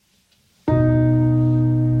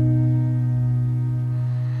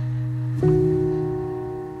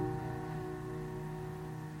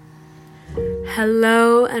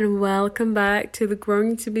Hello and welcome back to the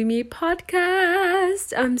Growing to Be Me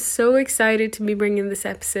podcast. I'm so excited to be bringing this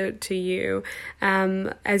episode to you.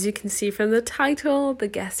 As you can see from the title, the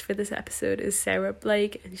guest for this episode is Sarah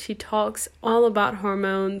Blake, and she talks all about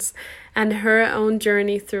hormones and her own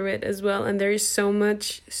journey through it as well. And there is so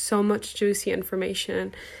much juicy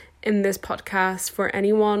information in this podcast for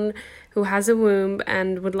anyone who has a womb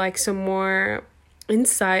and would like some more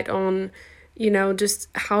insight on just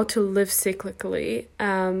how to live cyclically,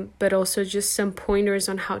 but also just some pointers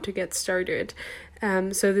on how to get started.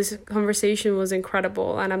 So this conversation was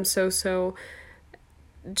incredible, and I'm so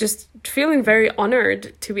just feeling very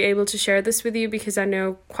honored to be able to share this with you, because I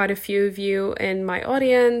know quite a few of you in my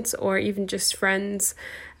audience, or even just friends,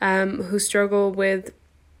 who struggle with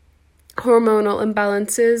hormonal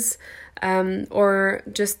imbalances, or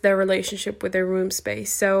just their relationship with their womb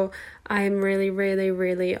space. So I'm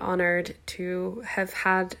really honored to have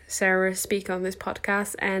had Sarah speak on this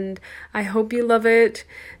podcast, and I hope you love it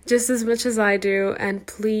just as much as I do. And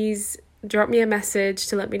please drop me a message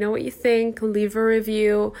to let me know what you think. Leave a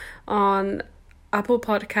review on Apple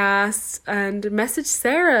Podcasts and message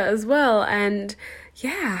Sarah as well. And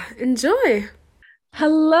yeah, enjoy.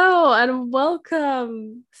 Hello and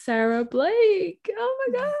welcome, Sarah Blake. Oh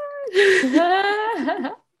my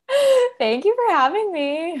God. Thank you for having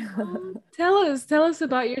me. Tell us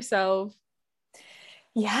about yourself.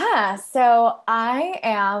 Yeah, so I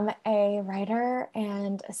am a writer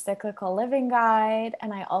and a cyclical living guide,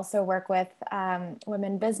 and I also work with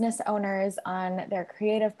women business owners on their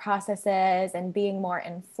creative processes and being more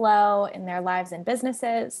in flow in their lives and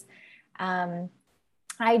businesses.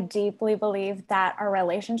 I deeply believe that our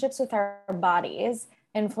relationships with our bodies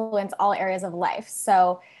influence all areas of life.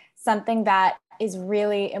 So something that is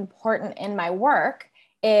really important in my work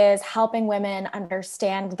is helping women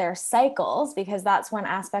understand their cycles, because that's one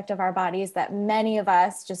aspect of our bodies that many of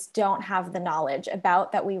us just don't have the knowledge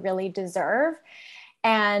about that we really deserve.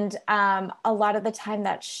 And a lot of the time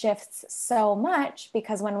that shifts so much,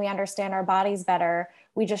 because when we understand our bodies better,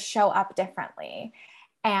 we just show up differently.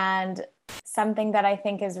 And something that I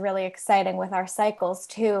think is really exciting with our cycles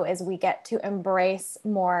too is we get to embrace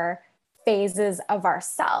more phases of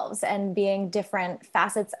ourselves and being different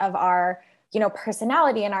facets of our,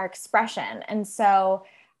 personality and our expression. And so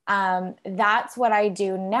that's what I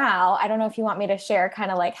do now. I don't know if you want me to share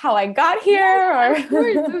kind of like how I got here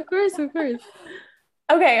or Of course.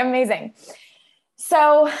 Okay, amazing.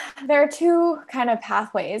 So there are two kind of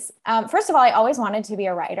pathways. First of all, I always wanted to be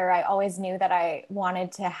a writer. I always knew that I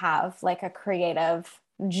wanted to have like a creative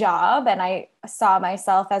job. And I saw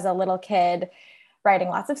myself as a little kid writing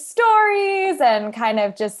lots of stories and kind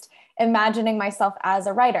of just imagining myself as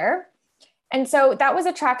a writer. And so that was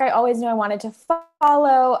a track I always knew I wanted to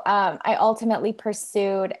follow. I ultimately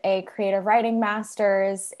pursued a creative writing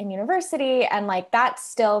master's in university, and like that's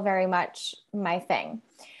still very much my thing.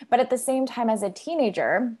 But at the same time, as a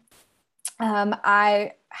teenager,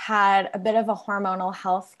 I had a bit of a hormonal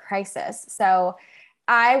health crisis. So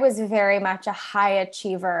I was very much a high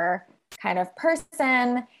achiever kind of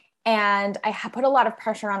person. And I put a lot of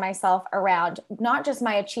pressure on myself around not just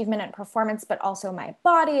my achievement and performance, but also my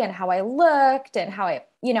body and how I looked and how I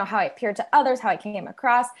appeared to others, how I came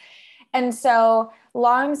across. And so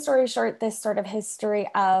long story short, this sort of history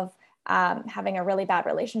of having a really bad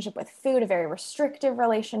relationship with food, a very restrictive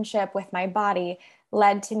relationship with my body,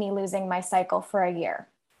 led to me losing my cycle for a year.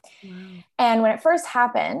 Wow. And when it first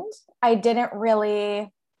happened, I didn't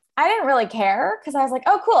really care, because I was like,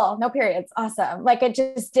 oh, cool, no periods, awesome. Like it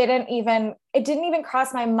didn't even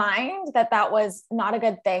cross my mind that was not a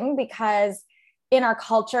good thing, because in our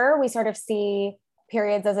culture, we sort of see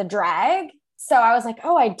periods as a drag. So I was like,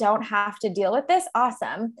 oh, I don't have to deal with this.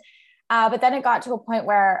 Awesome. But then it got to a point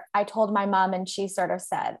where I told my mom, and she sort of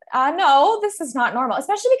said, no, this is not normal,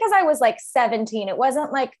 especially because I was like 17. It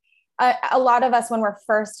wasn't like a lot of us, when we're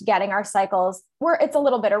first getting our cycles, it's a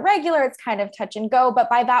little bit irregular. It's kind of touch and go. But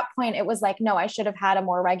by that point, it was like, no, I should have had a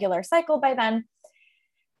more regular cycle by then.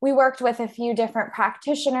 We worked with a few different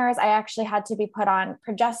practitioners. I actually had to be put on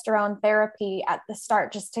progesterone therapy at the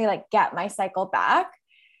start just to like get my cycle back.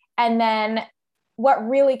 And then what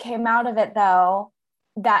really came out of it, though,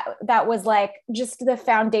 that was like just the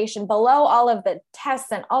foundation below all of the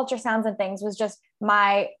tests and ultrasounds and things, was just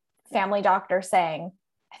my family doctor saying,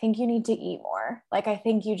 I think you need to eat more. Like, I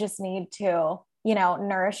think you just need to,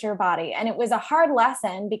 nourish your body. And it was a hard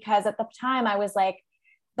lesson, because at the time I was like,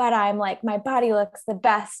 but I'm like, my body looks the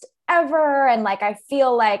best ever. And like, I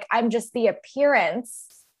feel like I'm just the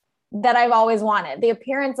appearance that I've always wanted, the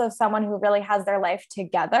appearance of someone who really has their life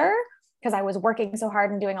together, because I was working so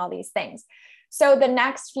hard and doing all these things. So the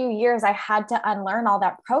next few years, I had to unlearn all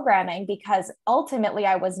that programming because ultimately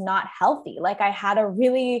I was not healthy. Like I had a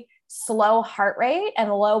really slow heart rate and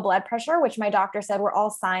low blood pressure, which my doctor said were all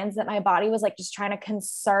signs that my body was like just trying to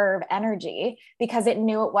conserve energy because it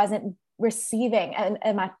knew it wasn't receiving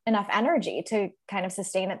enough energy to kind of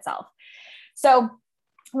sustain itself. So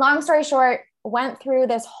long story short, went through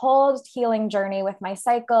this whole healing journey with my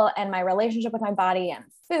cycle and my relationship with my body and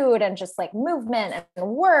food and just like movement and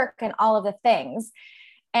work and all of the things.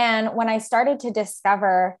 And when I started to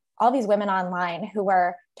discover all these women online who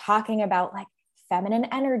were talking about like feminine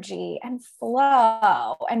energy and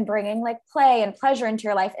flow and bringing like play and pleasure into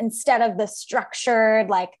your life instead of the structured,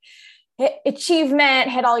 like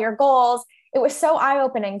achievement, hit all your goals, it was so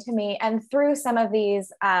eye-opening to me. And through some of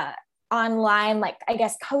these, online, like I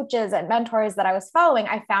guess coaches and mentors that I was following,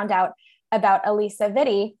 I found out about Alisa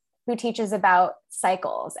Vitti, who teaches about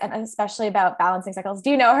cycles and especially about balancing cycles. Do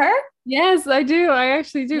you know her? Yes, I do. I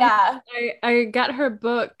actually do. Yeah. I got her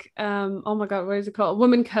book. Oh my God, what is it called?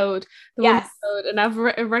 Woman Code. The Woman Yes. Code. And I've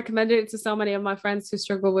recommended it to so many of my friends who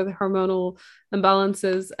struggle with hormonal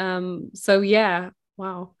imbalances. So yeah.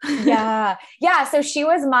 Wow. Yeah. Yeah. So she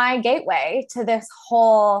was my gateway to this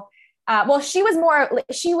whole, well, she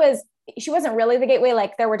wasn't really the gateway.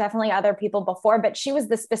 Like there were definitely other people before, but she was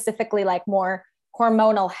the specifically like more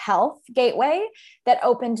hormonal health gateway that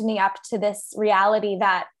opened me up to this reality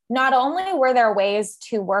that not only were there ways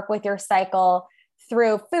to work with your cycle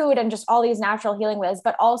through food and just all these natural healing ways,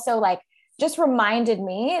 but also like just reminded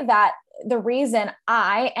me that the reason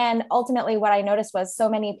and ultimately what I noticed was so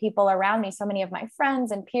many people around me, so many of my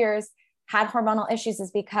friends and peers had hormonal issues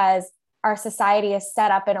is because our society is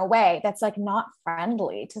set up in a way that's like not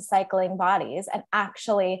friendly to cycling bodies and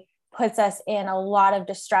actually puts us in a lot of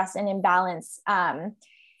distress and imbalance.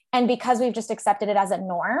 And because we've just accepted it as a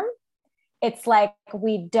norm, it's like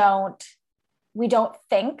we don't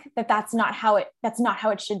think that that's not how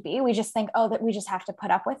it should be. We just think, oh, that we just have to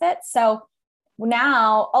put up with it. So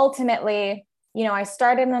now ultimately, you know, I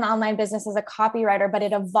started an online business as a copywriter, but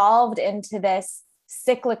it evolved into this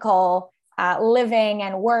cyclical living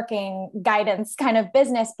and working guidance kind of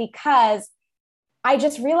business because I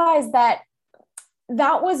just realized that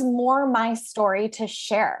was more my story to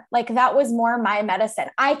share. Like that was more my medicine.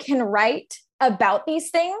 I can write about these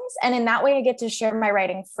things. And in that way, I get to share my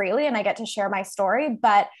writing freely and I get to share my story.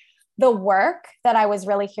 But the work that I was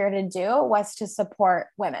really here to do was to support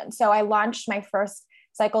women. So I launched my first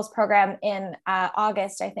cycles program in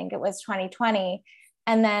August, I think it was 2020.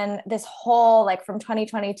 And then this whole, like from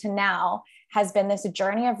 2020 to now has been this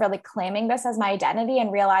journey of really claiming this as my identity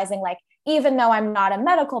and realizing like, even though I'm not a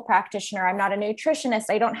medical practitioner, I'm not a nutritionist,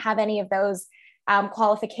 I don't have any of those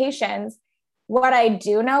qualifications. What I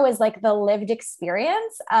do know is like the lived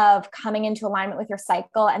experience of coming into alignment with your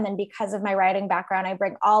cycle. And then because of my writing background, I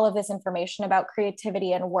bring all of this information about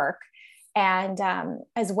creativity and work and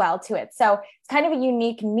as well to it. So it's kind of a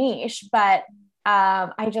unique niche, but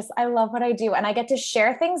I love what I do. And I get to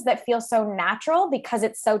share things that feel so natural because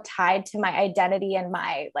it's so tied to my identity and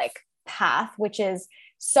my like path, which is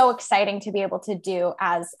so exciting to be able to do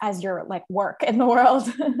as your like work in the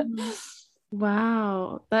world.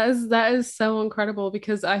 Wow. That is so incredible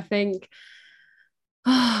because I think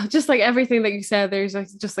just like everything that you said, there's like,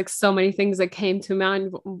 just like so many things that came to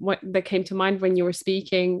mind when you were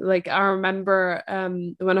speaking. Like I remember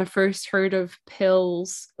when I first heard of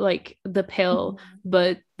pills, like the pill,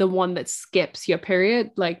 but the one that skips your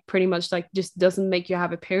period, like pretty much like just doesn't make you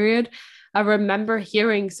have a period. I remember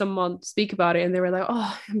hearing someone speak about it and they were like,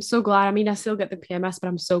 oh, I'm so glad. I mean, I still get the PMS, but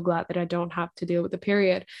I'm so glad that I don't have to deal with the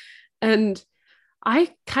period. And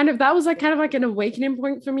that was like kind of like an awakening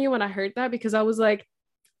point for me when I heard that, because I was like,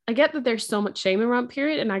 I get that there's so much shame around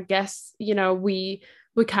period. And I guess, you know, we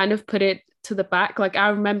kind of put it to the back. Like I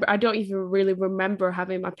remember, I don't even really remember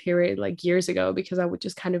having my period like years ago because I would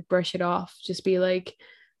just kind of brush it off, just be like,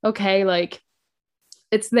 okay, like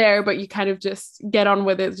it's there, but you kind of just get on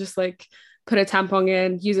with it. Just like put a tampon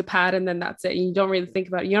in, use a pad, and then that's it. You don't really think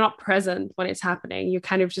about it. You're not present when it's happening. You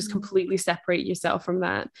kind of just completely separate yourself from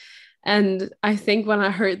that. And I think when I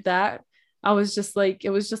heard that, I was just like, it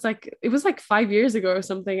was like 5 years ago or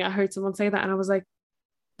something. I heard someone say that and I was like,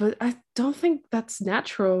 but I don't think that's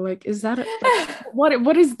natural. Like, is that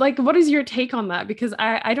what is your take on that? Because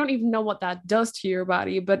I don't even know what that does to your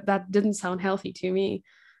body, but that didn't sound healthy to me.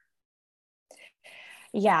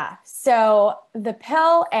 Yeah. So the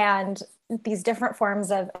pill and these different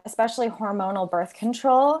forms of especially hormonal birth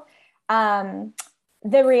control,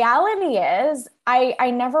 the reality is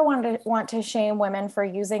I never want to shame women for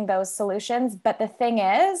using those solutions. But the thing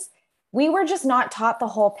is, we were just not taught the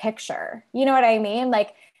whole picture. You know what I mean?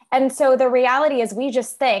 Like And so the reality is we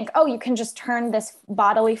just think, oh, you can just turn this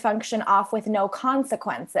bodily function off with no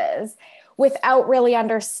consequences without really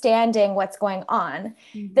understanding what's going on.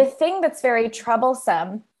 Mm-hmm. The thing that's very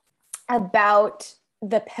troublesome about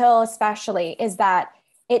the pill especially is that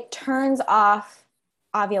it turns off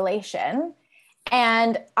ovulation,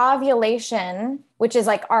 and ovulation, which is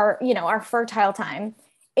like our, our fertile time,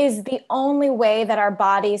 is the only way that our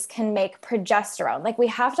bodies can make progesterone. Like we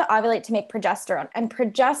have to ovulate to make progesterone, and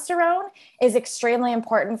progesterone is extremely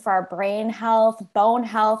important for our brain health, bone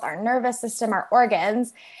health, our nervous system, our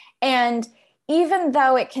organs. And even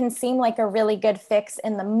though it can seem like a really good fix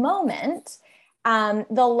in the moment, the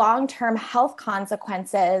long-term health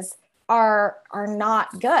consequences are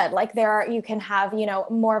not good. Like you can have,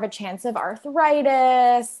 more of a chance of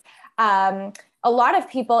arthritis. A lot of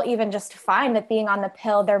people even just find that being on the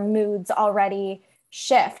pill, their moods already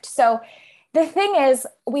shift. So the thing is,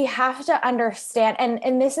 we have to understand,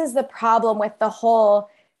 and this is the problem with the whole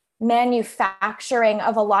manufacturing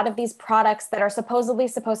of a lot of these products that are supposedly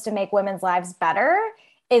supposed to make women's lives better,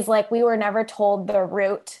 is like we were never told the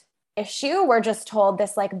root issue. We're just told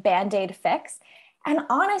this like Band-Aid fix. And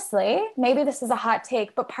honestly, maybe this is a hot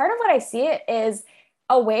take, but part of what I see it is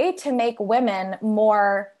a way to make women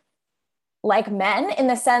more like men, in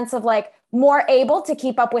the sense of like more able to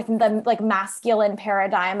keep up with the like masculine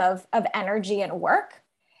paradigm of energy and work.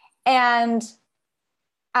 And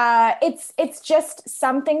it's just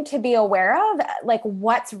something to be aware of, like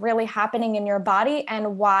what's really happening in your body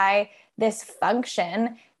and why this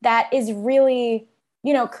function that is really,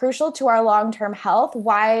 crucial to our long-term health,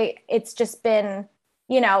 why it's just been,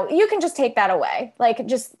 you can just take that away, like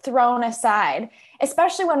just thrown aside,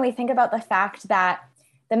 especially when we think about the fact that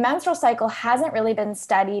the menstrual cycle hasn't really been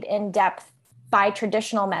studied in depth by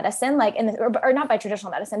traditional medicine, like or not by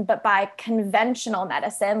traditional medicine, but by conventional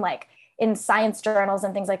medicine, like in science journals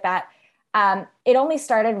and things like that. It only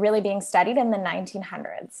started really being studied in the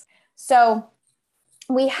 1900s. So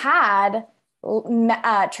we had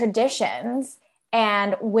traditions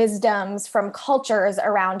and wisdoms from cultures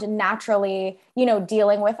around naturally,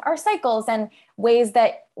 dealing with our cycles, and ways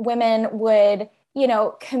that women would,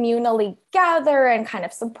 communally gather and kind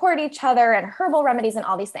of support each other, and herbal remedies and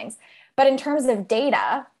all these things. But in terms of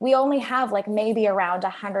data, we only have like maybe around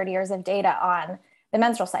 100 years of data on the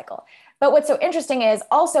menstrual cycle. But what's so interesting is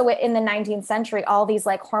also in the 19th century, all these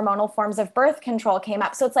like hormonal forms of birth control came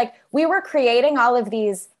up. So it's like we were creating all of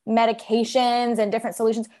these medications and different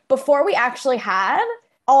solutions before we actually had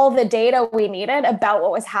all the data we needed about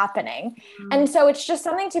what was happening. Mm-hmm. And so it's just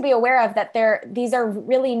something to be aware of, that these are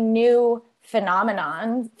really new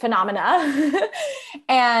phenomena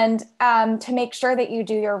and to make sure that you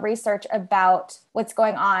do your research about what's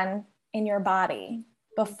going on in your body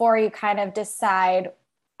before you kind of decide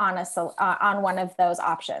on one of those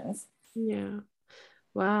options. Yeah.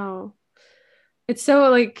 Wow. It's so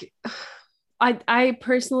like, I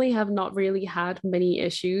personally have not really had many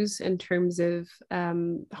issues in terms of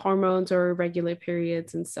hormones or regular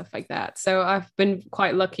periods and stuff like that. So I've been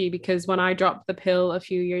quite lucky, because when I dropped the pill a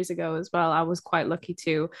few years ago as well, I was quite lucky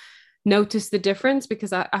to notice the difference,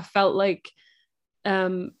 because I felt like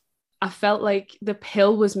the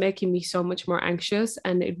pill was making me so much more anxious,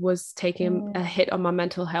 and it was taking a hit on my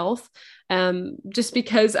mental health. Just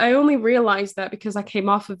because I only realized that because I came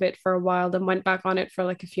off of it for a while, then went back on it for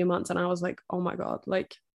like a few months, and I was like, oh my God,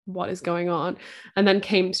 like what is going on? And then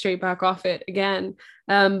came straight back off it again.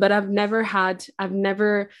 But I've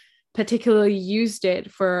never particularly used it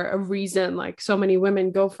for a reason. Like so many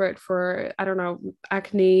women go for it for, I don't know,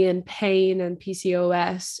 acne and pain and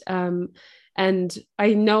PCOS. And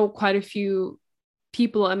I know quite a few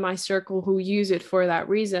people in my circle who use it for that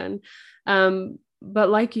reason. But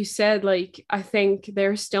like you said, like, I think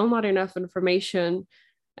there's still not enough information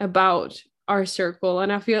about our circle.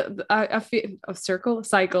 And I feel a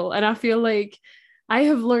cycle. And I feel like I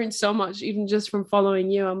have learned so much, even just from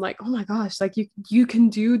following you. I'm like, oh my gosh, like you can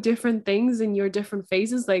do different things in your different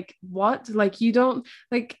phases. Like what? Like you don't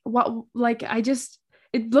like what? Like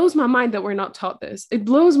it blows my mind that we're not taught this. It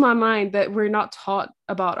blows my mind that we're not taught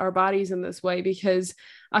about our bodies in this way, because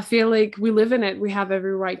I feel like we live in it. We have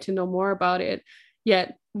every right to know more about it,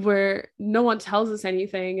 yet where no one tells us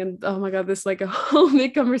anything. And oh my God, this is like a whole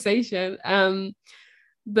big conversation.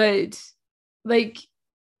 But like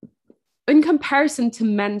in comparison to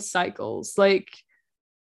men's cycles, like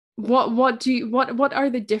what are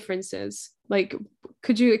the differences? Like,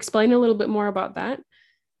 could you explain a little bit more about that?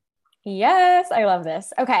 Yes, I love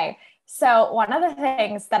this. Okay. So one of the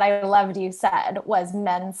things that I loved you said was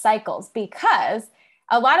men's cycles, because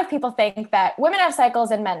a lot of people think that women have cycles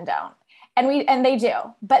and men don't. And they do,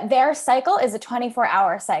 but their cycle is a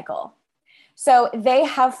 24-hour cycle. So they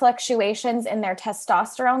have fluctuations in their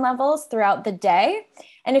testosterone levels throughout the day.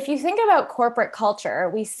 And if you think about corporate culture,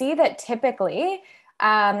 we see that typically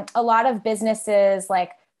a lot of businesses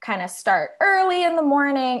like kind of start early in the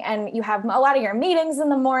morning, and you have a lot of your meetings in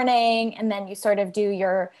the morning, and then you sort of do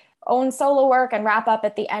your own solo work and wrap up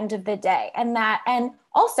at the end of the day. And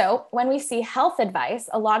also when we see health advice,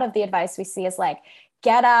 a lot of the advice we see is like,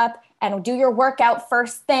 get up and do your workout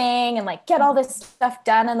first thing and like get all this stuff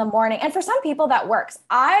done in the morning. And for some people that works.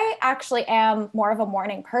 I actually am more of a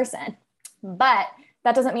morning person, but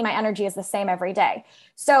that doesn't mean my energy is the same every day.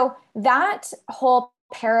 So that whole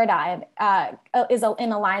paradigm is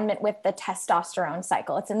in alignment with the testosterone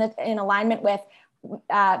cycle. It's in alignment with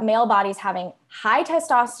male bodies having high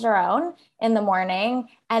testosterone in the morning,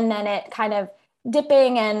 and then it kind of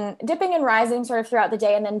dipping and rising sort of throughout the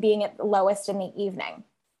day, and then being at the lowest in the evening.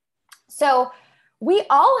 So we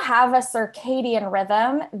all have a circadian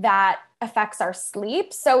rhythm that affects our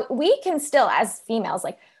sleep. So we can still, as females,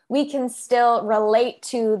 like we can still relate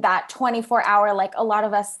to that 24-hour, like a lot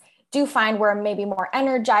of us do find we're maybe more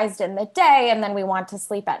energized in the day and then we want to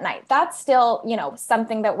sleep at night. That's still,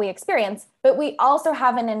 something that we experience, but we also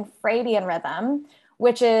have an infradian rhythm,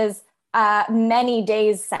 which is many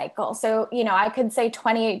days cycle. So, I could say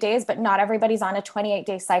 28 days, but not everybody's on a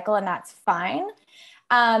 28-day cycle, and that's fine.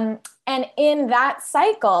 And in that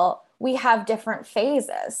cycle, we have different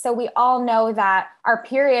phases. So we all know that our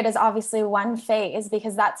period is obviously one phase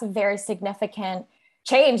because that's a very significant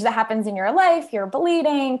change that happens in your life. You're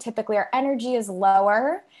bleeding. Typically, our energy is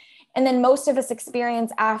lower. And then most of us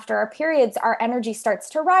experience after our periods, our energy starts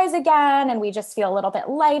to rise again, and we just feel a little bit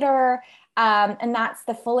lighter. And that's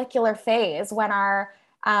the follicular phase when our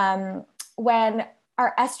estrogen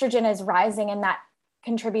is rising, and that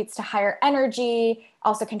contributes to higher energy,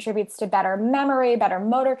 also contributes to better memory, better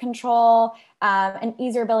motor control, an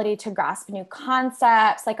easier ability to grasp new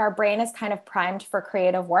concepts. Like our brain is kind of primed for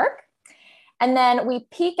creative work. And then we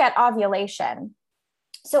peak at ovulation.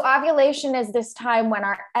 So ovulation is this time when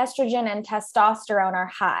our estrogen and testosterone are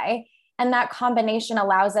high. And that combination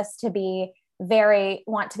allows us to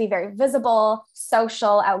want to be very visible,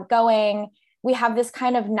 social, outgoing. We have this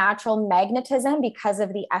kind of natural magnetism because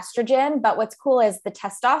of the estrogen. But what's cool is the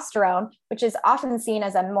testosterone, which is often seen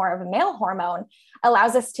as more of a male hormone,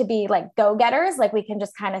 allows us to be like go-getters. Like we can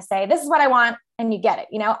just kind of say, this is what I want, and you get it.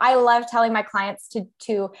 I love telling my clients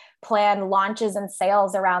to plan launches and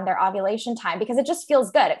sales around their ovulation time because it just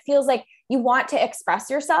feels good. It feels like you want to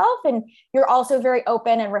express yourself, and you're also very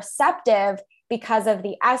open and receptive because of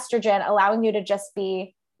the estrogen, allowing you to just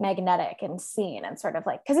be magnetic and seen, and sort of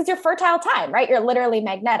like, because it's your fertile time, right? You're literally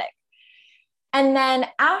magnetic. And then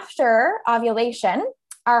after ovulation,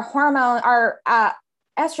 our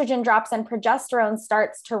estrogen drops and progesterone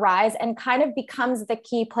starts to rise and kind of becomes the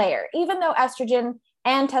key player. Even though estrogen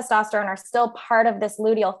and testosterone are still part of this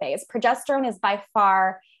luteal phase, progesterone is by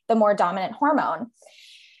far the more dominant hormone.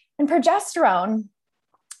 And progesterone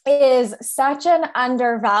is such an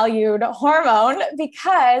undervalued hormone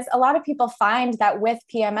because a lot of people find that with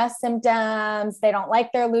PMS symptoms, they don't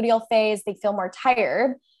like their luteal phase, they feel more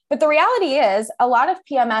tired. But the reality is a lot of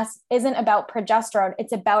PMS isn't about progesterone.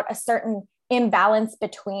 It's about a certain imbalance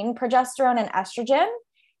between progesterone and estrogen.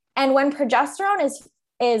 And when progesterone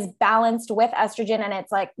is balanced with estrogen and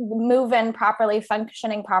it's like moving properly,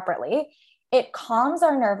 functioning properly, it calms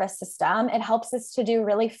our nervous system. It helps us to do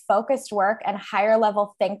really focused work and higher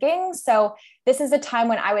level thinking. So this is a time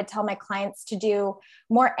when I would tell my clients to do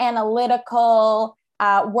more analytical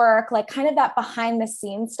work, like kind of that behind the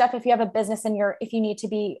scenes stuff. If you have a business and if you need to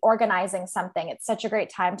be organizing something, it's such a great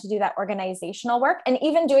time to do that organizational work, and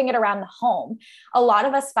even doing it around the home. A lot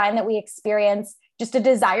of us find that we experience just a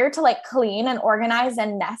desire to like clean and organize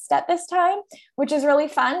and nest at this time, which is really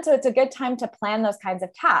fun. So it's a good time to plan those kinds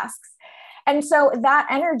of tasks. And so that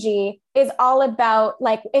energy is all about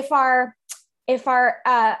like, if our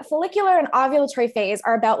follicular and ovulatory phase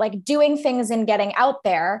are about like doing things and getting out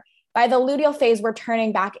there, by the luteal phase, we're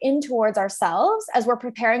turning back in towards ourselves as we're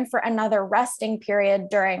preparing for another resting period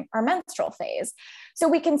during our menstrual phase. So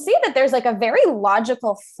we can see that there's like a very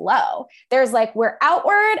logical flow. There's like, we're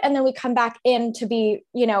outward and then we come back in to be,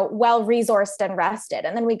 well-resourced and rested.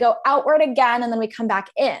 And then we go outward again, and then we come back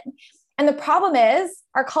in. And the problem is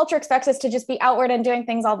our culture expects us to just be outward and doing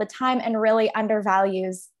things all the time, and really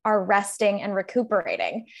undervalues our resting and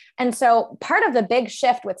recuperating. And so part of the big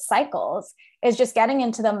shift with cycles is just getting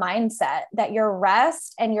into the mindset that your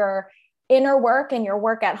rest and your inner work and your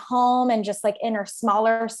work at home and just like inner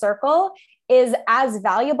smaller circle is as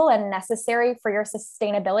valuable and necessary for your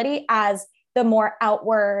sustainability as the more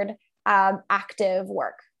outward active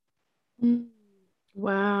work. Mm.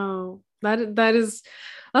 Wow. That is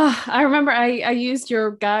I remember I used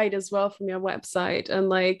your guide as well from your website, and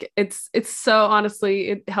like it's so, honestly,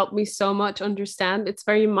 it helped me so much understand. It's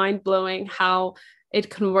very mind-blowing how it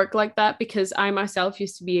can work like that, because I myself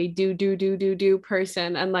used to be a do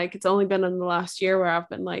person, and like it's only been in the last year where I've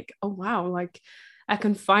been like, oh wow, like I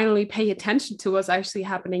can finally pay attention to what's actually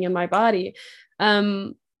happening in my body.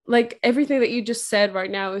 Like everything that you just said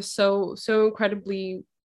right now is so incredibly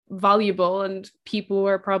valuable, and people who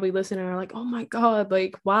are probably listening are like, oh my god,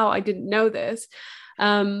 like wow, I didn't know this.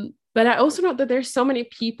 But I also know that there's so many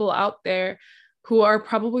people out there who are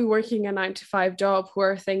probably working a 9 to 5 job, who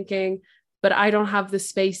are thinking, but I don't have the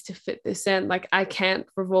space to fit this in, like I can't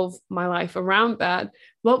revolve my life around that.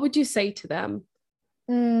 What would you say to them?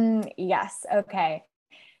 Yes. Okay.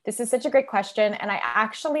 This is such a great question. And I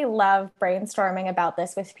actually love brainstorming about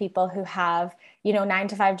this with people who have, 9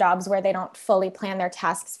 to 5 jobs where they don't fully plan their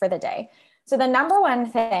tasks for the day. So, the number one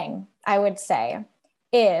thing I would say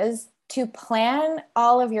is to plan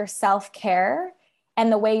all of your self care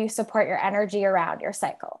and the way you support your energy around your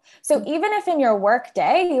cycle. So, even if in your work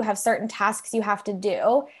day you have certain tasks you have to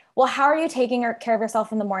do, well, how are you taking care of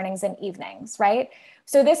yourself in the mornings and evenings, right?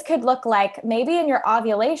 So this could look like maybe in your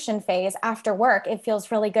ovulation phase after work, it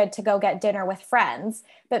feels really good to go get dinner with friends.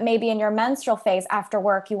 But maybe in your menstrual phase after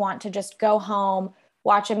work, you want to just go home,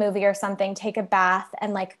 watch a movie or something, take a bath,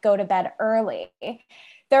 and like go to bed early.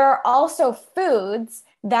 There are also foods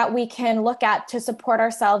that we can look at to support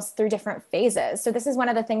ourselves through different phases. So this is one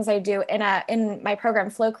of the things I do in my program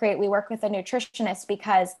Flow Create. We work with a nutritionist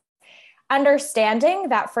because understanding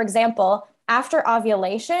that, for example, after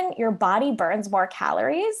ovulation, your body burns more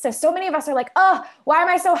calories. So many of us are like, oh, why am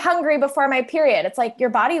I so hungry before my period? It's like your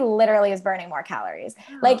body literally is burning more calories,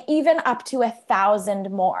 like even up to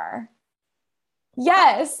 1,000 more.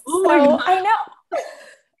 Yes. Oh my So god, I know.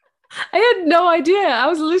 I had no idea. I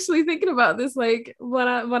was literally thinking about this, like when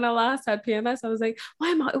I last had PMS, I was like, why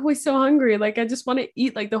am I always so hungry? Like I just want to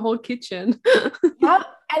eat like the whole kitchen. Yep.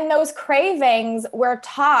 And those cravings, we're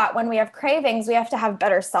taught when we have cravings, we have to have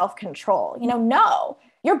better self control. No,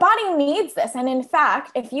 your body needs this. And in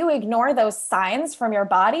fact, if you ignore those signs from your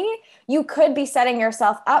body, you could be setting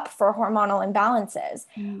yourself up for hormonal imbalances.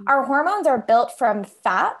 Mm. Our hormones are built from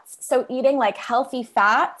fats. So, eating like healthy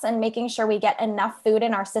fats and making sure we get enough food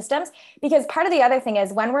in our systems. Because part of the other thing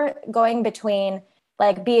is when we're going between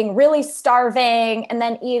like being really starving and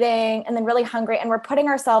then eating and then really hungry, and we're putting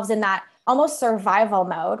ourselves in that almost survival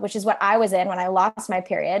mode, which is what I was in when I lost my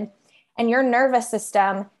period. And your nervous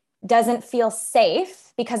system doesn't feel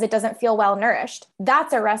safe because it doesn't feel well nourished.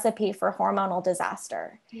 That's a recipe for hormonal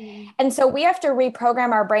disaster. Mm. And so we have to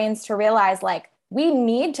reprogram our brains to realize like we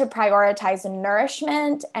need to prioritize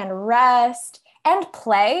nourishment and rest and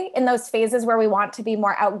play in those phases where we want to be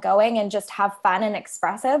more outgoing and just have fun and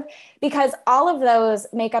expressive, because all of those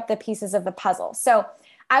make up the pieces of the puzzle. So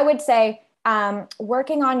I would say,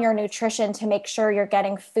 working on your nutrition to make sure you're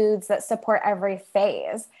getting foods that support every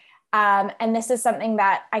phase. And this is something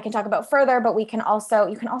that I can talk about further, but you can also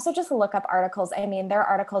just look up articles. I mean, there are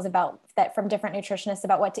articles about that from different nutritionists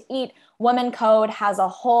about what to eat. Woman Code has a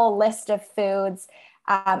whole list of foods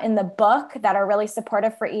in the book that are really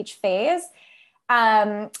supportive for each phase.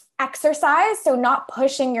 Exercise, so not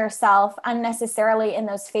pushing yourself unnecessarily in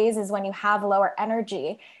those phases when you have lower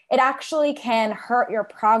energy. It actually can hurt your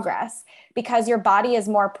progress because your body is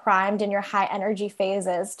more primed in your high energy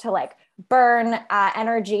phases to like burn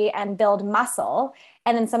energy and build muscle.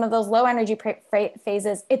 And in some of those low energy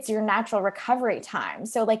phases, it's your natural recovery time.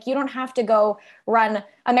 So like you don't have to go run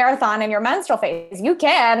a marathon in your menstrual phase. You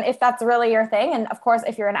can if that's really your thing. And of course,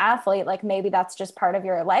 if you're an athlete, like maybe that's just part of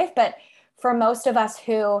your life. But for most of us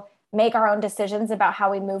who make our own decisions about how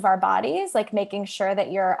we move our bodies, like making sure that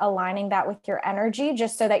you're aligning that with your energy,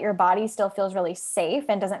 just so that your body still feels really safe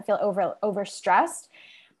and doesn't feel overstressed.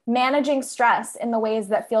 Managing stress in the ways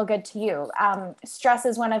that feel good to you. Stress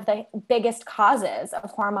is one of the biggest causes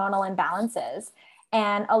of hormonal imbalances.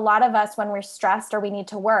 And a lot of us, when we're stressed or we need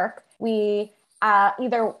to work, we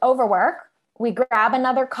either overwork, we grab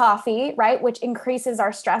another coffee, right? Which increases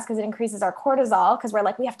our stress because it increases our cortisol because we're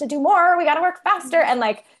like, we have to do more, we got to work faster. And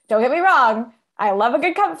like, don't get me wrong, I love a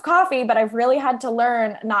good cup of coffee, but I've really had to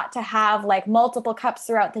learn not to have like multiple cups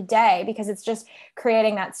throughout the day because it's just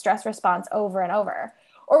creating that stress response over and over.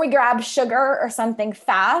 Or we grab sugar or something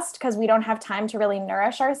fast because we don't have time to really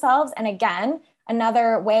nourish ourselves. And again,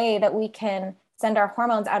 another way that we can send our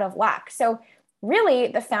hormones out of whack. So really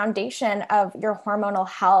the foundation of your hormonal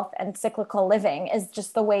health and cyclical living is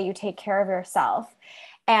just the way you take care of yourself.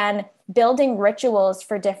 and building rituals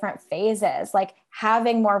for different phases, like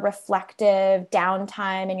having more reflective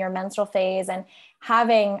downtime in your menstrual phase, and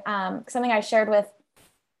having something I shared with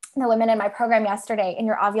the women in my program yesterday, in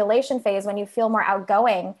your ovulation phase, when you feel more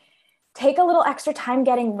outgoing, take a little extra time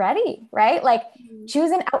getting ready, right? Like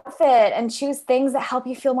choose an outfit and choose things that help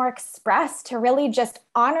you feel more expressed, to really just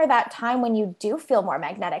honor that time when you do feel more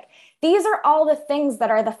magnetic. These are all the things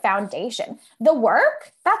that are the foundation. The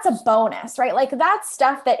work, that's a bonus, right? Like that's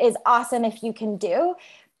stuff that is awesome if you can do.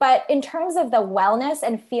 But in terms of the wellness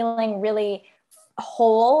and feeling really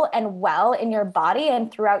whole and well in your body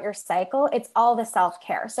and throughout your cycle, it's all the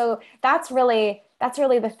self-care. So that's really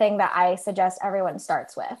the thing that I suggest everyone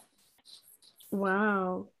starts with.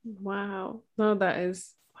 Wow. No, that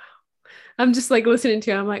is wow. I'm just like listening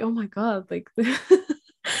to it. I'm like, oh my God, like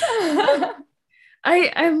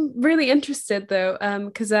I'm really interested though,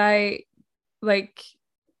 because I like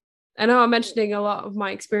I know I'm mentioning a lot of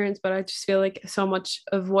my experience, but I just feel like so much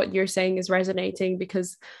of what you're saying is resonating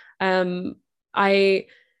because I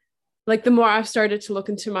like the more I've started to look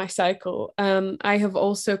into my cycle, I have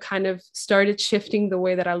also kind of started shifting the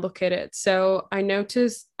way that I look at it. So I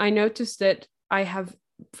noticed that I have,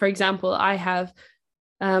 for example, I have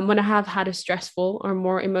when I have had a stressful or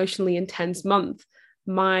more emotionally intense month,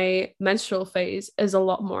 my menstrual phase is a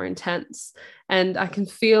lot more intense. And I can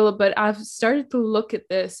feel, but I've started to look at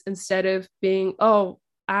this instead of being, oh,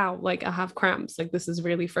 ow, like I have cramps. Like this is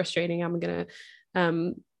really frustrating. I'm going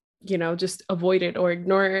to, just avoid it or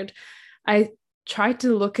ignore it. I try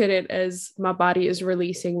to look at it as my body is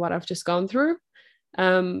releasing what I've just gone through.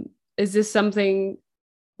 Um, is this something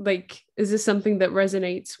that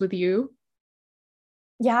resonates with you?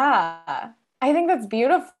 Yeah, I think that's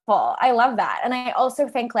beautiful. I love that. And I also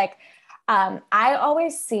think like, I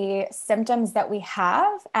always see symptoms that we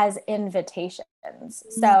have as invitations.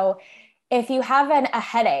 So if you have a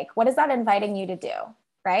headache, what is that inviting you to do?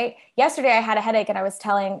 Right? Yesterday, I had a headache and I was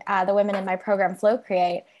telling the women in my program, Flow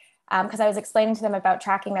Create, because I was explaining to them about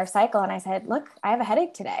tracking their cycle. And I said, look, I have a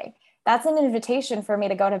headache today. That's an invitation for me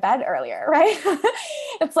to go to bed earlier, right?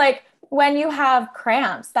 It's like, when you have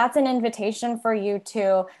cramps, that's an invitation for you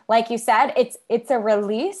to, like you said, it's a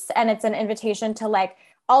release, and it's an invitation to like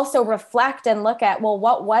also reflect and look at, well,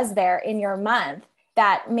 what was there in your month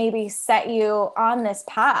that maybe set you on this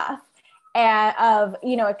path and of,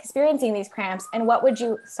 experiencing these cramps, and what would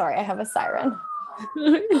you, sorry, I have a siren. Oh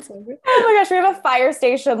my gosh, we have a fire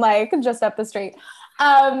station like just up the street.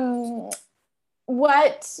 Um,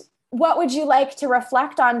 what would you like to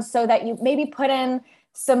reflect on, so that you maybe put in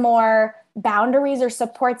some more boundaries or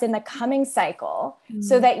supports in the coming cycle,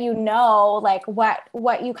 so that like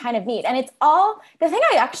what you kind of need. And it's all the thing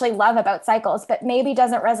I actually love about cycles, but maybe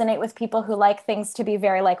doesn't resonate with people who like things to be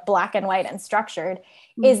very like black and white and structured,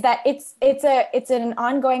 is that it's an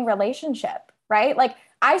ongoing relationship, right? Like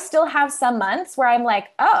I still have some months where I'm like,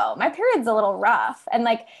 oh, my period's a little rough, and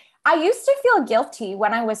like I used to feel guilty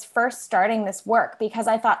when I was first starting this work, because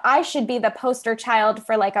I thought I should be the poster child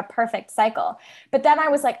for like a perfect cycle. But then I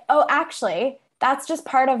was like, oh, actually, that's just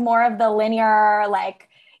part of more of the linear, like,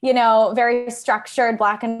 very structured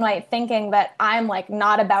black and white thinking that I'm like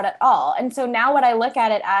not about at all. And so now what I look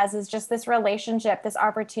at it as is just this relationship, this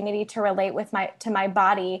opportunity to relate to my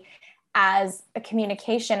body as a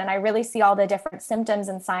communication. And I really see all the different symptoms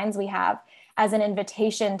and signs we have as an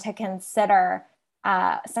invitation to consider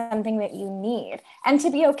something that you need, and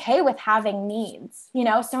to be okay with having needs.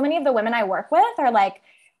 So many of the women I work with are like,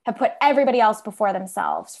 have put everybody else before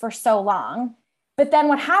themselves for so long. But then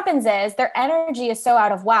what happens is their energy is so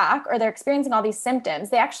out of whack, or they're experiencing all these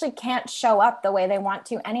symptoms, they actually can't show up the way they want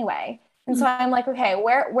to anyway. And so I'm like, okay,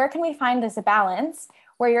 where can we find this balance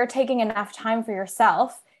where you're taking enough time for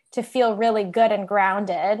yourself to feel really good and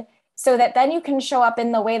grounded, so that then you can show up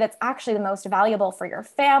in the way that's actually the most valuable for your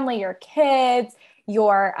family, your kids,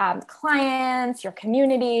 your clients, your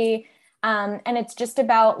community. And it's just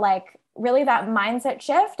about like really that mindset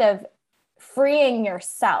shift of freeing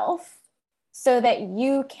yourself so that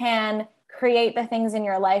you can create the things in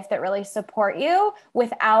your life that really support you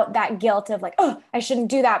without that guilt of like, oh, I shouldn't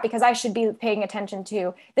do that because I should be paying attention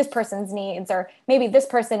to this person's needs, or maybe this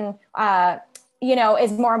person,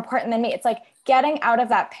 is more important than me. It's like getting out of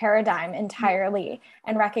that paradigm entirely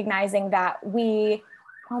and recognizing that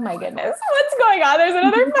oh my goodness, what's going on? There's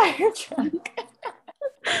another fire truck.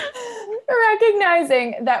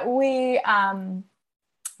 Recognizing that we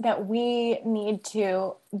need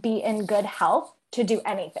to be in good health to do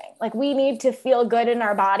anything. Like we need to feel good in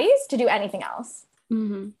our bodies to do anything else.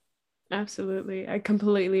 Mm-hmm. Absolutely. I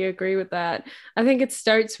completely agree with that. I think it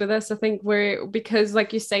starts with us. I think because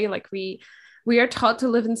like you say, like we are taught to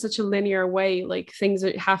live in such a linear way, like things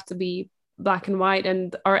have to be black and white,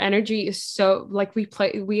 and our energy is so like we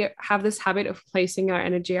have this habit of placing our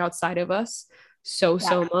energy outside of us so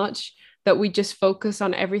Yeah. much that we just focus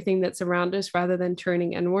on everything that's around us rather than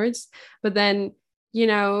turning inwards. But then,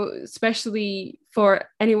 especially for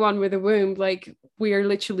anyone with a womb, like we are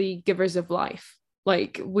literally givers of life.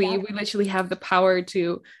 Like we Yeah. we literally have the power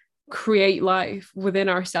to create life within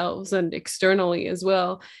ourselves and externally as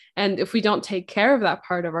well. And if we don't take care of that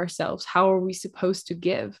part of ourselves, how are we supposed to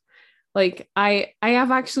give? Like I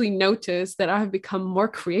have actually noticed that I have become more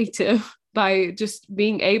creative by just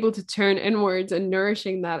being able to turn inwards and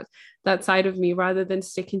nourishing that side of me rather than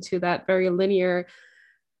sticking to that very linear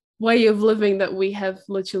way of living that we have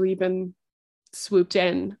literally been swooped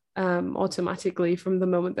in automatically from the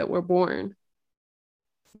moment that we're born.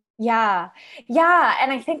 Yeah. Yeah.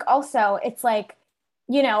 And I think also it's like,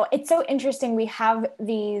 it's so interesting. We have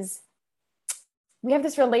this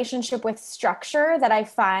relationship with structure that I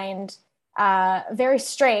find very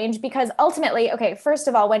strange because ultimately, okay, first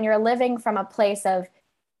of all, when you're living from a place of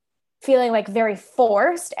feeling like very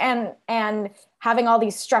forced and having all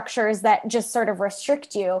these structures that just sort of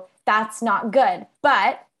restrict you, that's not good.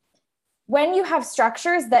 But when you have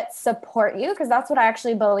structures that support you, because that's what I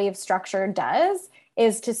actually believe structure does,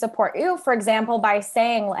 is to support you. For example, by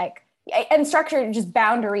saying like, and structure, just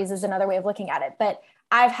boundaries is another way of looking at it. But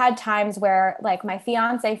I've had times where like my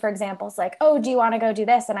fiance, for example, is like, oh, do you want to go do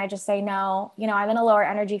this? And I just say, no, I'm in a lower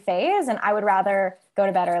energy phase and I would rather go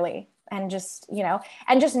to bed early and just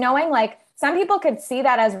knowing like some people could see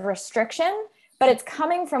that as restriction, but it's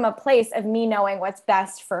coming from a place of me knowing what's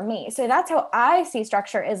best for me. So that's how I see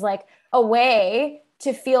structure, is like a way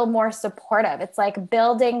to feel more supportive. It's like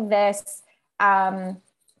building this,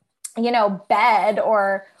 bed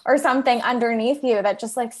or something underneath you that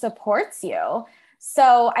just like supports you.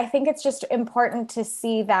 So I think it's just important to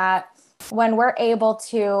see that when we're able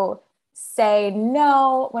to say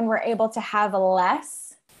no, when we're able to have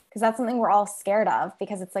less, because that's something we're all scared of,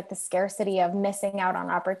 because it's like the scarcity of missing out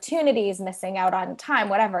on opportunities, missing out on time,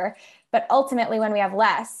 whatever. But ultimately, when we have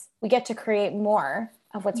less, we get to create more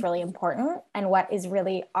of what's really important and what is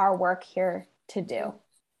really our work here to do.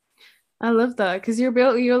 I love that because you're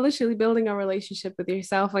literally building a relationship with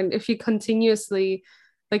yourself, and if you continuously,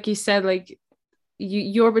 like you said, like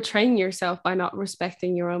you're betraying yourself by not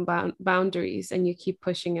respecting your own boundaries, and you keep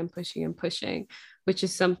pushing and pushing and pushing, which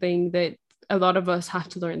is something that a lot of us have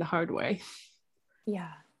to learn the hard way.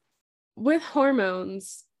 Yeah. With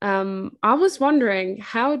hormones, I was wondering,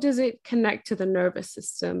 how does it connect to the nervous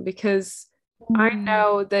system? Because I Mm.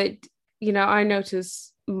 know that, I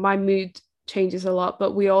notice my mood changes a lot,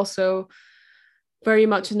 but we also very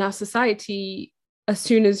much in our society, as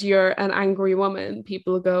soon as you're an angry woman,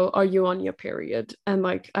 people go, are you on your period? And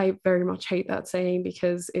like, I very much hate that saying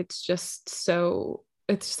because it's so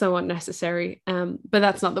unnecessary. But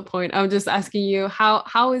that's not the point. I'm just asking you,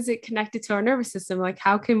 how is it connected to our nervous system? Like,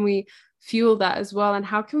 how can we fuel that as well? And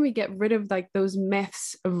how can we get rid of like those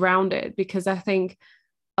myths around it? Because I think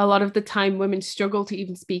a lot of the time women struggle to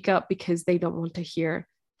even speak up because they don't want to hear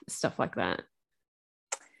stuff like that.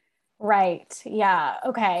 Right. Yeah.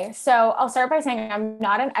 Okay. So I'll start by saying I'm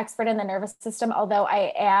not an expert in the nervous system, although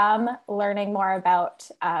I am learning more about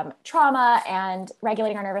trauma and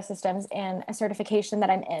regulating our nervous systems in a certification that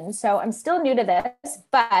I'm in. So I'm still new to this,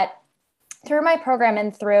 but through my program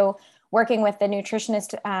and through working with the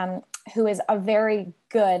nutritionist, who is a very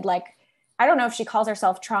good, like, I don't know if she calls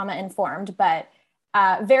herself trauma informed, but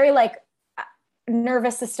very like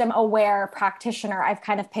nervous system aware practitioner, I've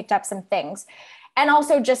kind of picked up some things. And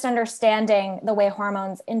also just understanding the way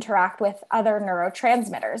hormones interact with other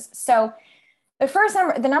neurotransmitters. So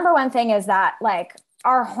the number one thing is that like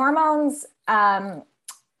our hormones,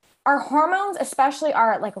 especially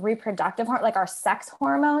our like reproductive, like our sex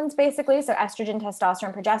hormones, basically, so estrogen,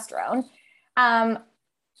 testosterone, progesterone,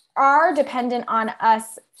 are dependent on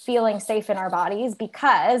us feeling safe in our bodies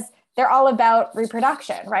because they're all about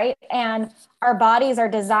reproduction, right? And our bodies are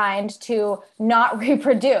designed to not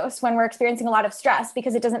reproduce when we're experiencing a lot of stress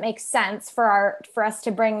because it doesn't make sense for us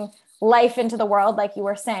to bring life into the world, like you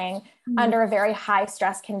were saying, under a very high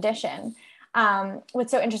stress condition.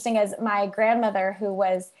 What's so interesting is my grandmother, who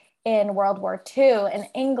was in World War II in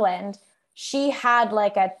England, she had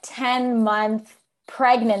like a 10-month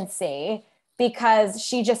pregnancy because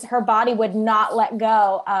her body would not let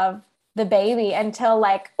go of the baby until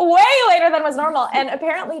like way later than was normal. And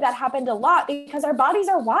apparently that happened a lot because our bodies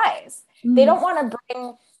are wise. They don't want to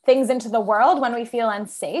bring things into the world when we feel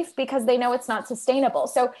unsafe because they know it's not sustainable.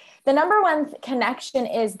 So the number one connection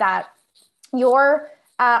is that your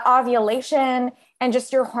ovulation and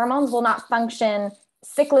just your hormones will not function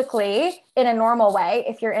cyclically in a normal way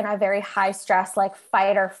if you're in a very high stress, like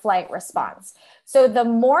fight or flight response. So the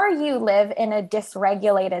more you live in a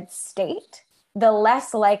dysregulated state, the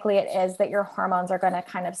less likely it is that your hormones are going to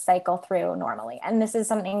kind of cycle through normally. And this is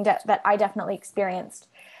something that I definitely experienced.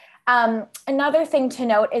 Another thing to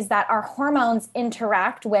note is that our hormones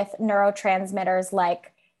interact with neurotransmitters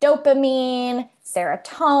like dopamine,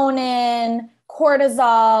 serotonin,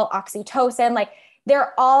 cortisol, oxytocin. Like,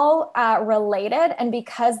 they're all related. And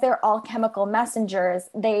because they're all chemical messengers,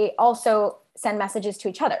 they also send messages to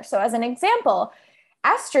each other. So as an example,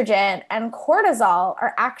 estrogen and cortisol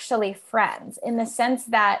are actually friends in the sense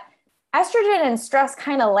that estrogen and stress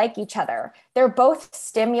kind of like each other. They're both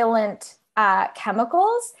stimulant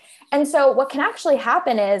chemicals. And so what can actually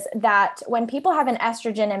happen is that when people have an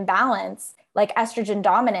estrogen imbalance, like estrogen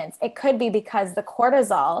dominance, it could be because the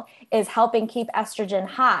cortisol is helping keep estrogen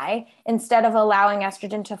high instead of allowing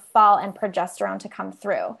estrogen to fall and progesterone to come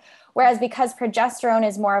through. Whereas because progesterone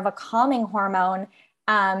is more of a calming hormone,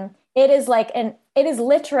 it is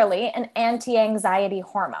literally an anti-anxiety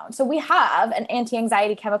hormone. So we have an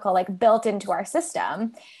anti-anxiety chemical like built into our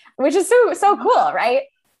system, which is so cool, right?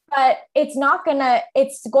 But it's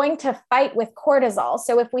going to fight with cortisol.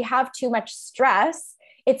 So if we have too much stress,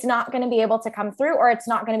 it's not going to be able to come through, or it's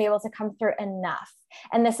not going to be able to come through enough.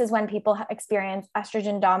 And this is when people experience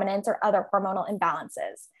estrogen dominance or other hormonal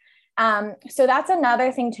imbalances. So that's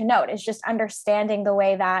another thing to note, is just understanding the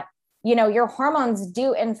way that, your hormones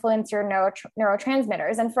do influence your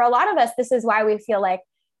neurotransmitters. And for a lot of us, this is why we feel like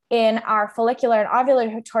in our follicular and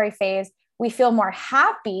ovulatory phase, we feel more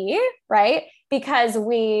happy, right? Because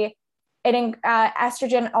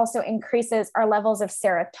estrogen also increases our levels of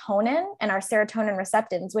serotonin and our serotonin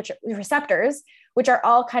receptors, which are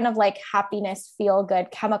all kind of like happiness, feel good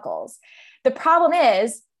chemicals. The problem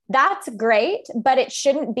is that's great, but it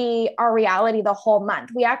shouldn't be our reality the whole month.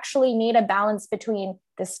 We actually need a balance between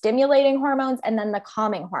the stimulating hormones and then the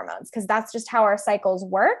calming hormones, because that's just how our cycles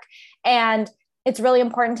work. And it's really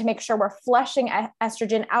important to make sure we're flushing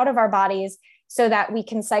estrogen out of our bodies so that we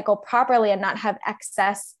can cycle properly and not have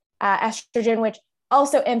excess estrogen, which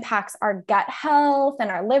also impacts our gut health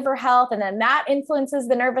and our liver health. And then that influences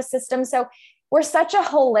the nervous system. So we're such a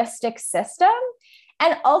holistic system.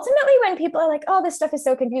 And ultimately, when people are like, oh, this stuff is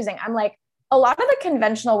so confusing, I'm like, a lot of the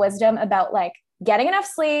conventional wisdom about like getting enough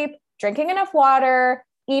sleep, drinking enough water,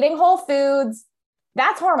 eating whole foods,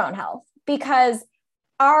 that's hormone health, because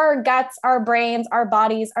our guts, our brains, our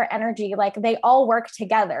bodies, our energy, like they all work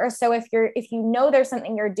together. So if you know there's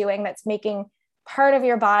something you're doing that's making part of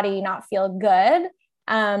your body not feel good,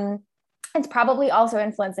 it's probably also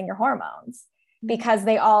influencing your hormones, because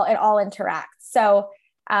it all interacts. So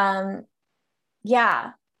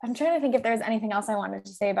yeah, I'm trying to think if there's anything else I wanted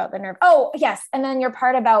to say about the nerve. Oh yes. And then your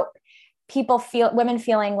part about women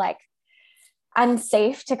feeling like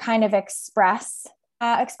unsafe to kind of express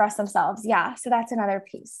themselves. Yeah. So that's another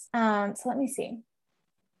piece. So let me see.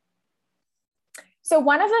 So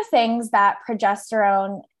one of the things that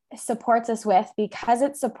progesterone supports us with, because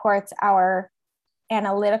it supports our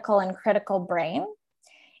analytical and critical brain,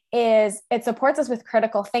 is it supports us with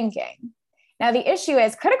critical thinking. Now, the issue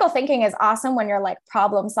is critical thinking is awesome when you're like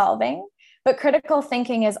problem solving, but critical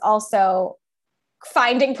thinking is also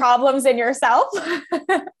finding problems in yourself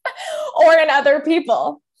or in other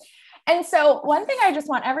people. And so one thing I just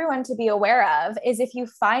want everyone to be aware of is if you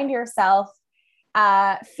find yourself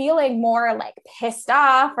feeling more like pissed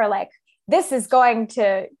off, or like this is going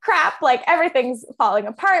to crap, like everything's falling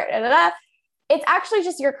apart, it's actually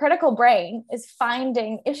just your critical brain is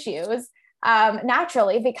finding issues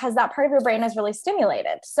naturally, because that part of your brain is really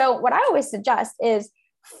stimulated. So what I always suggest is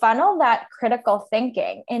funnel that critical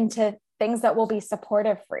thinking into things that will be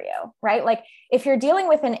supportive for you, right? Like if you're dealing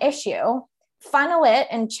with an issue, funnel it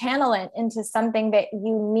and channel it into something that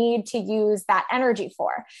you need to use that energy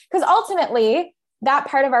for. Because ultimately, that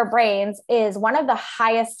part of our brains is one of the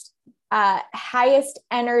highest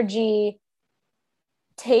energy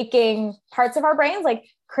taking parts of our brains. Like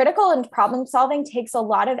critical and problem solving takes a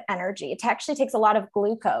lot of energy. It actually takes a lot of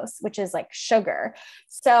glucose, which is like sugar.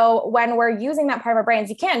 So when we're using that part of our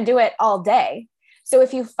brains, you can't do it all day. So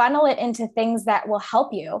if you funnel it into things that will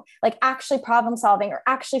help you, like actually problem solving or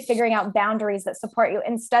actually figuring out boundaries that support you,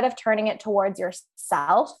 instead of turning it towards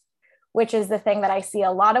yourself, which is the thing that I see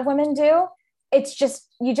a lot of women do, it's just,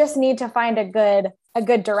 you just need to find a good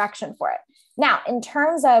direction for it. Now, in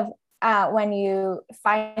terms of when you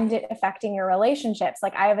find it affecting your relationships,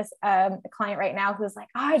 like I have a client right now who's like,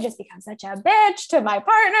 oh, I just become such a bitch to my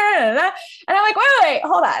partner. And I'm like, wait,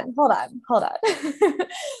 hold on.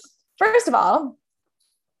 First of all,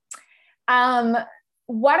 Um,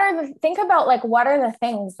 think about like, what are the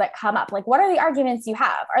things that come up? Like, what are the arguments you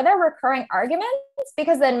have? Are there recurring arguments?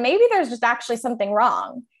 Because then maybe there's just actually something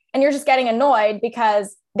wrong and you're just getting annoyed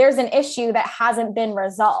because there's an issue that hasn't been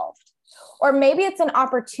resolved. Or maybe it's an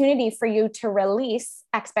opportunity for you to release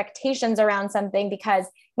expectations around something because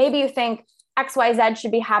maybe you think XYZ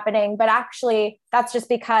should be happening, but actually that's just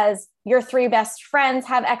because your three best friends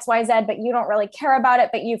have XYZ, but you don't really care about it,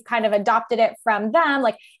 but you've kind of adopted it from them.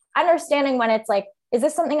 Like understanding when it's like, is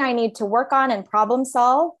this something I need to work on and problem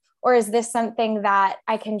solve? Or is this something that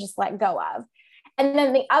I can just let go of? And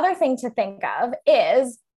then the other thing to think of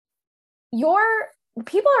is your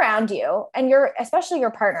people around you and especially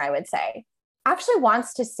your partner, I would say, actually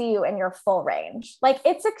wants to see you in your full range. Like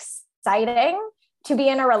it's exciting to be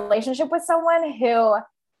in a relationship with someone who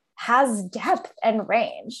has depth and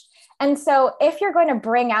range. And so if you're going to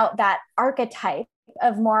bring out that archetype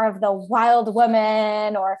of more of the wild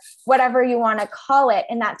woman or whatever you want to call it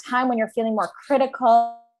in that time when you're feeling more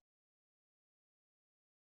critical,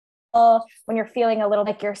 when you're feeling a little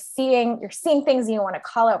like you're seeing things and you want to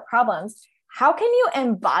call out problems, how can you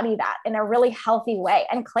embody that in a really healthy way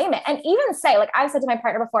and claim it? And even say, like I've said to my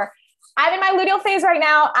partner before, I'm in my luteal phase right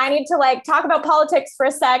now. I need to like talk about politics for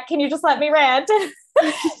a sec. Can you just let me rant? And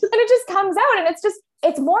it just comes out and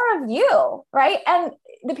it's more of you, right? And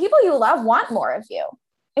the people you love want more of you.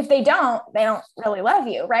 If they don't really love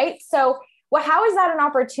you, right? So how is that an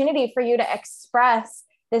opportunity for you to express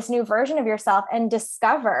this new version of yourself and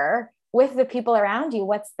discover with the people around you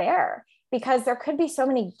what's there? Because there could be so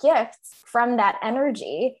many gifts from that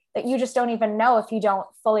energy that you just don't even know if you don't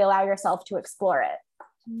fully allow yourself to explore it.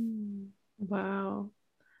 Wow.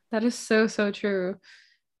 That is so, so true.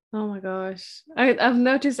 Oh my gosh. I've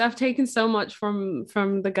noticed I've taken so much from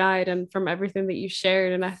the guide and from everything that you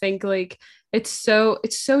shared. And I think like it's so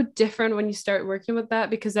different when you start working with that,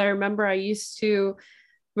 because I remember I used to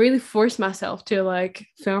really force myself to like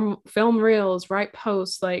film reels, write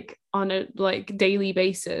posts like on a like daily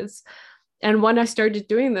basis. And when I started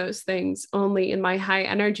doing those things only in my high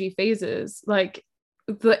energy phases, like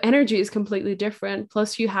the energy is completely different.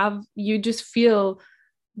 Plus you just feel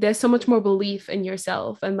there's so much more belief in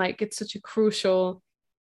yourself. And like, it's such a crucial,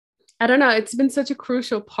 I don't know, it's been such a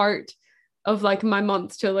crucial part of like my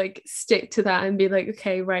month to like stick to that and be like,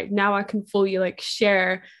 okay, right now I can fully like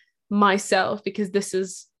share myself, because this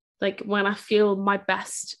is like when I feel my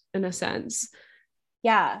best in a sense.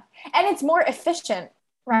 Yeah. And it's more efficient,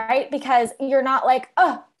 right? Because you're not like,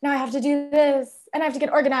 oh, now I have to do this and I have to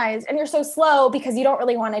get organized, and you're so slow because you don't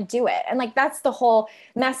really want to do it. And like, that's the whole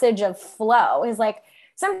message of flow is like,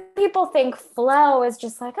 some people think flow is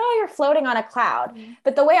just like, oh, you're floating on a cloud. Mm-hmm.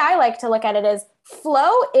 But the way I like to look at it is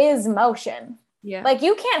flow is motion. Yeah. Like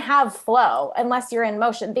you can't have flow unless you're in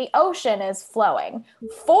motion. The ocean is flowing.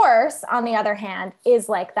 Force, on the other hand, is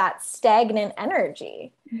like that stagnant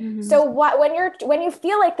energy. Mm-hmm. So when you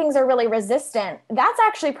feel like things are really resistant, that's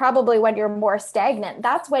actually probably when you're more stagnant.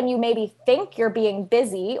 That's when you maybe think you're being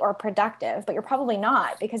busy or productive, but you're probably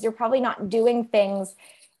not, because you're probably not doing things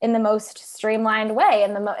in the most streamlined way,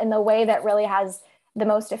 in the way that really has the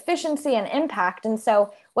most efficiency and impact. And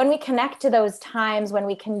so when we connect to those times when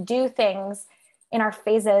we can do things in our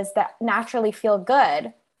phases that naturally feel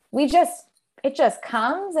good, it just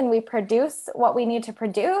comes and we produce what we need to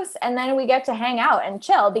produce. And then we get to hang out and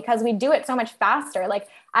chill because we do it so much faster. Like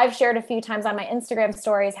I've shared a few times on my Instagram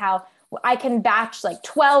stories how I can batch like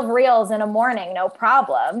 12 reels in a morning, no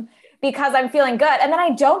problem, because I'm feeling good. And then I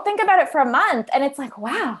don't think about it for a month. And it's like,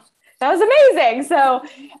 wow, that was amazing. So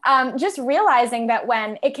just realizing that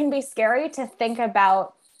when it can be scary to think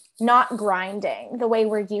about not grinding the way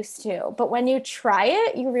we're used to, but when you try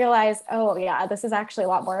it, you realize, oh yeah, this is actually a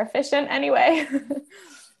lot more efficient anyway.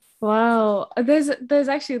 Wow. There's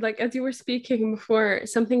actually, like, as you were speaking before,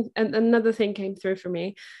 another thing came through for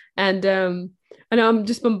me. And I know I'm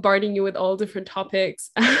just bombarding you with all different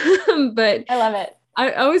topics, but I love it.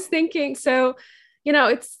 I was thinking, so,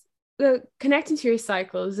 it's the connecting to your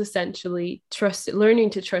cycle is essentially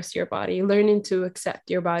learning to trust your body, learning to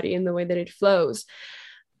accept your body in the way that it flows.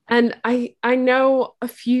 And I know a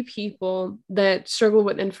few people that struggle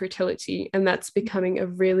with infertility, and that's becoming a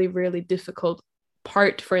really, really difficult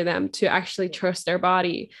part for them to actually trust their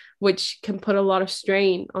body, which can put a lot of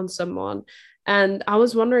strain on someone. And I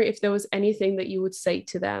was wondering if there was anything that you would say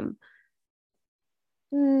to them.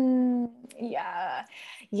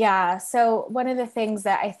 Yeah. So one of the things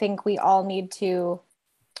that I think we all need to,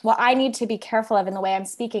 I need to be careful of in the way I'm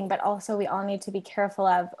speaking, but also we all need to be careful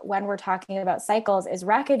of when we're talking about cycles, is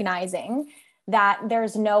recognizing that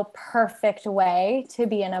there's no perfect way to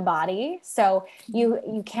be in a body. So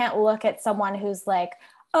you can't look at someone who's like,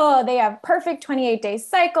 oh, they have perfect 28-day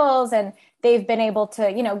cycles and they've been able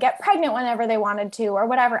to, get pregnant whenever they wanted to or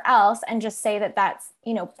whatever else, and just say that that's,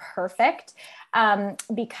 perfect,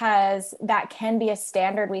 because that can be a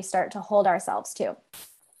standard we start to hold ourselves to.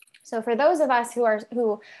 So for those of us who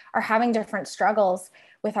are having different struggles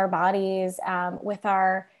with our bodies, with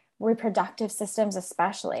our reproductive systems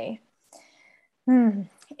especially,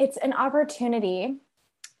 it's an opportunity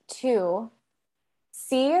to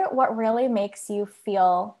see what really makes you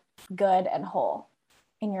feel good and whole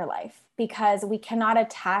in your life, because we cannot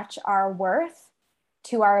attach our worth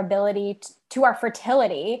to our ability to our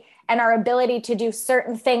fertility and our ability to do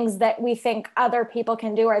certain things that we think other people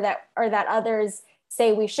can do, or that others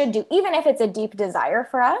say we should do, even if it's a deep desire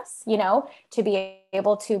for us, to be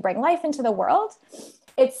able to bring life into the world.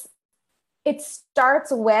 It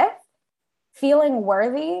starts with feeling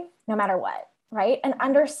worthy no matter what, right? And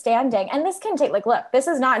understanding. And this can take, look, this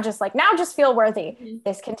is not just now just feel worthy. Mm-hmm.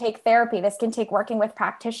 This can take therapy. This can take working with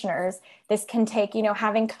practitioners. This can take,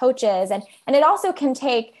 having coaches. And it also can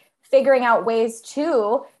take figuring out ways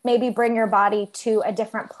to maybe bring your body to a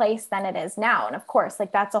different place than it is now. And of course,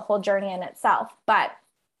 that's a whole journey in itself. But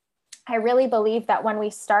I really believe that when we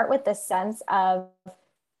start with this sense of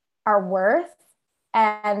our worth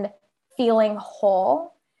and feeling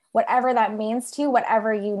whole, whatever that means to you,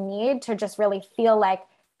 whatever you need to just really feel like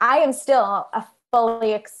I am still a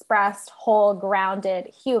fully expressed, whole, grounded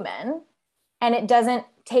human, and it doesn't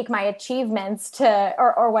take my achievements to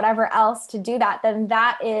or whatever else to do that, then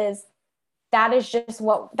that's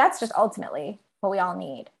just ultimately what we all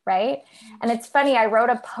need, right? And it's funny, I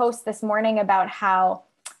wrote a post this morning about how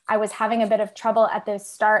I was having a bit of trouble at the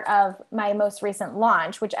start of my most recent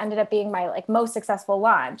launch, which ended up being my most successful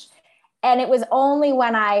launch. And it was only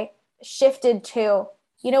when I shifted to,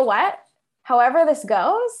 you know what, however this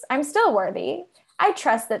goes, I'm still worthy. I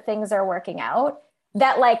trust that things are working out,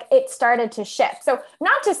 that it started to shift. So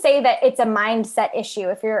not to say that it's a mindset issue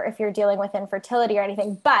if you're dealing with infertility or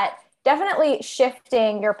anything, but definitely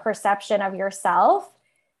shifting your perception of yourself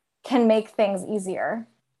can make things easier.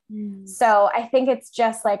 So I think it's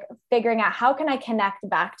just figuring out, how can I connect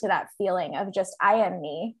back to that feeling of just, I am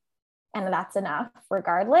me, and that's enough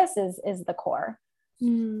regardless, is the core.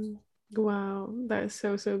 Wow, that is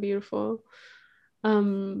so, so beautiful.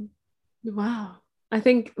 Wow. I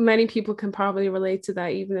think many people can probably relate to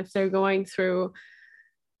that, even if they're going through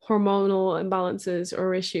hormonal imbalances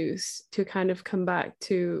or issues, to kind of come back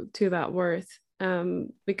to that worth.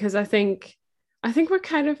 Because I think we're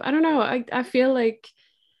kind of, I don't know, I feel like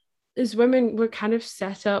as women, we're kind of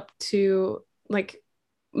set up to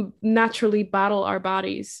naturally battle our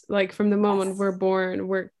bodies. From the moment we're born,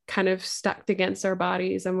 we're kind of stacked against our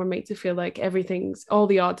bodies, and we're made to feel like all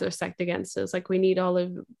the odds are stacked against us. We need all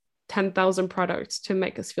of 10,000 products to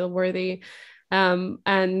make us feel worthy.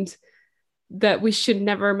 And that we should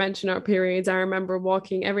never mention our periods. I remember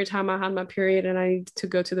walking every time I had my period and I needed to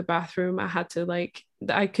go to the bathroom. I had to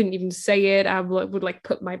I couldn't even say it. I would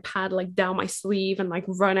put my pad down my sleeve and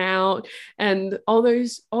run out, and all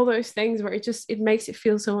those things where it makes it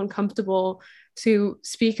feel so uncomfortable to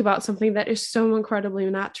speak about something that is so incredibly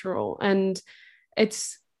natural. And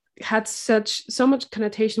it's had so much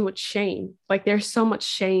connotation with shame. There's so much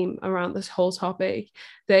shame around this whole topic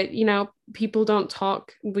that, we don't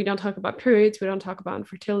talk about periods, we don't talk about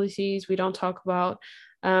infertilities, we don't talk about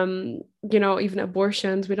even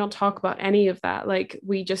abortions, we don't talk about any of that.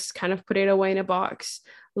 We just kind of put it away in a box,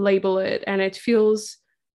 label it, and it feels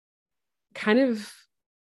kind of,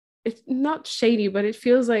 it's not shady, but it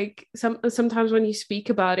feels sometimes when you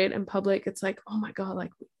speak about it in public, it's oh my God,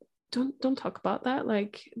 don't talk about that.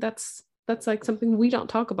 That's something we don't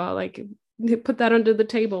talk about. Put that under the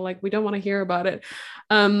table. We don't want to hear about it.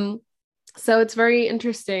 So it's very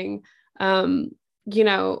interesting, to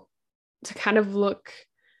kind of look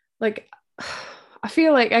I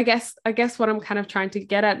feel I guess what I'm kind of trying to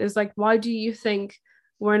get at is why do you think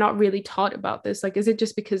we're not really taught about this? Is it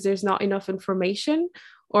just because there's not enough information,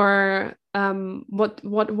 or what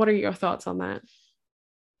are your thoughts on that?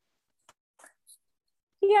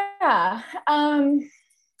 Yeah.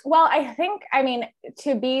 Well, I think,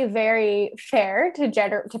 to be very fair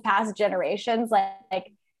to past generations,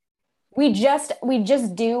 we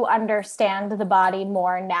just do understand the body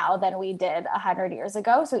more now than we did 100 years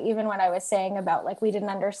ago. So even when I was saying about we didn't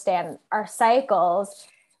understand our cycles,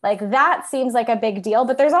 that seems like a big deal,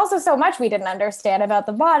 but there's also so much we didn't understand about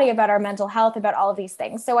the body, about our mental health, about all of these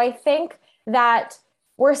things. So I think that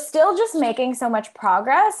we're still just making so much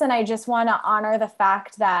progress. And I just want to honor the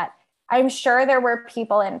fact that I'm sure there were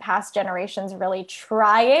people in past generations really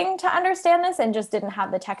trying to understand this and just didn't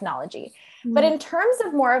have the technology. Mm-hmm. But in terms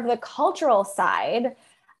of more of the cultural side,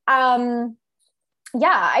 Yeah,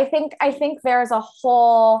 I think there's a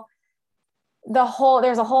whole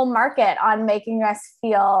market on making us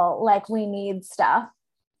feel like we need stuff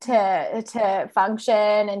to function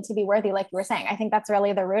and to be worthy, like you were saying. I think that's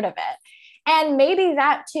really the root of it. And maybe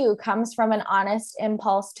that too comes from an honest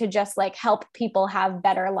impulse to just like help people have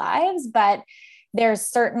better lives, but there's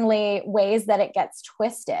certainly ways that it gets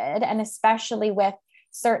twisted, and especially with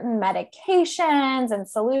certain medications and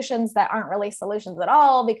solutions that aren't really solutions at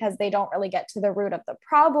all because they don't really get to the root of the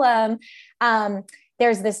problem.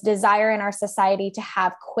 There's this desire in our society to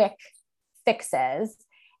have quick fixes.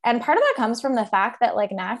 And part of that comes from the fact that,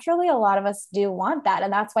 like, naturally, a lot of us do want that.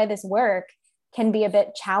 And that's why this work can be a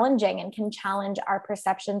bit challenging and can challenge our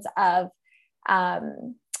perceptions of,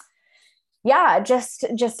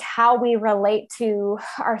 just how we relate to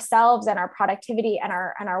ourselves and our productivity and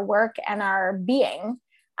our work and our being.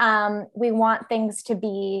 We want things to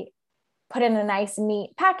be put in a nice,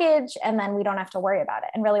 neat package, and then we don't have to worry about it.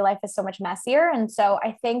 And really, life is so much messier. And so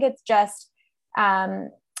I think it's just,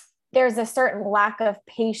 there's a certain lack of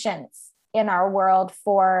patience in our world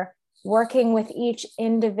for working with each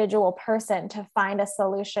individual person to find a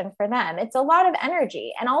solution for them. It's a lot of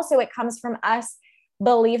energy. And also it comes from us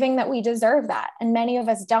believing that we deserve that. And many of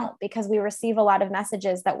us don't, because we receive a lot of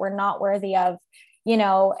messages that we're not worthy of,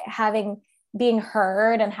 being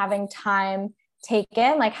heard and having time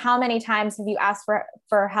taken. Like, how many times have you asked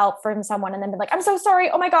for help from someone and then been like, I'm so sorry.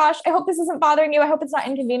 Oh my gosh, I hope this isn't bothering you. I hope it's not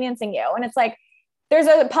inconveniencing you. And it's like, there's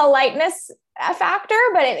a politeness factor,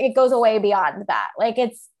 but it goes away beyond that. Like,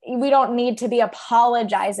 we don't need to be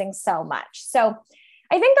apologizing so much. So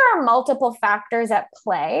I think there are multiple factors at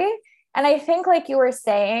play. And I think, like you were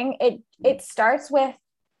saying, it starts with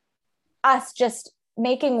us just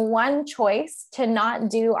making one choice to not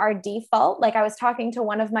do our default. Like, I was talking to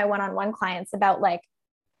one of my one-on-one clients about, like,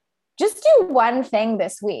 just do one thing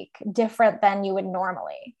this week different than you would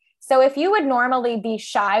normally. So if you would normally be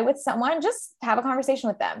shy with someone, just have a conversation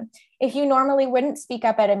with them. If you normally wouldn't speak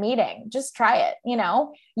up at a meeting, just try it.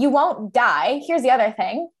 You won't die. Here's the other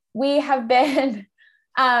thing. We have been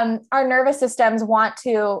our nervous systems want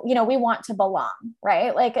to, we want to belong,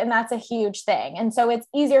 right? Like, and that's a huge thing. And so it's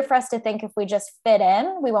easier for us to think if we just fit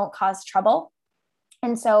in, we won't cause trouble.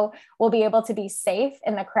 And so we'll be able to be safe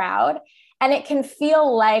in the crowd. And it can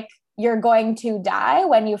feel like you're going to die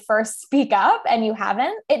when you first speak up and you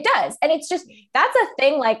haven't. It does. And it's just, that's a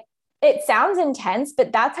thing. Like, it sounds intense,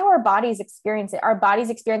 but that's how our bodies experience it. Our bodies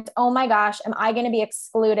experience, oh my gosh, am I going to be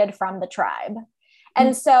excluded from the tribe?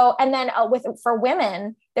 And so, and then for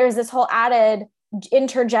women, there's this whole added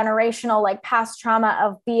intergenerational, like, past trauma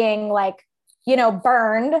of being, like,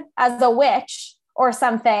 burned as a witch or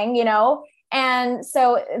something, and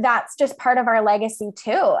so that's just part of our legacy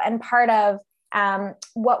too. And part of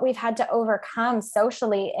what we've had to overcome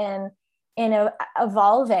socially in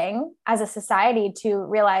evolving as a society to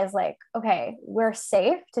realize, like, okay, we're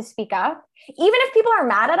safe to speak up. Even if people are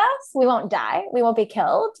mad at us, we won't die. We won't be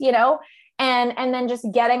killed, and then just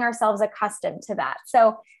getting ourselves accustomed to that. So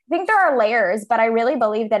I think there are layers, but I really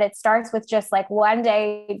believe that it starts with just, like, one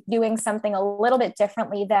day doing something a little bit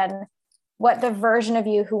differently than what the version of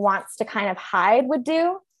you who wants to kind of hide would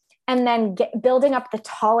do. And then building up the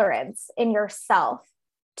tolerance in yourself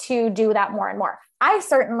to do that more and more. I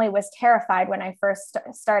certainly was terrified when I first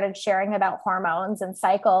started sharing about hormones and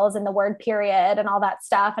cycles and the word period and all that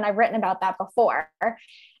stuff. And I've written about that before.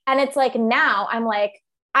 And it's like, now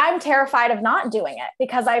I'm terrified of not doing it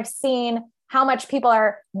because I've seen how much people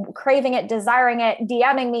are craving it, desiring it,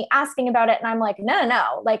 DMing me, asking about it. And I'm like,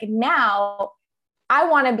 no. Like, now I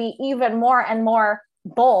want to be even more and more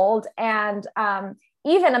bold and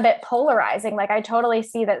even a bit polarizing. Like, I totally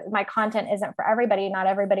see that my content isn't for everybody. Not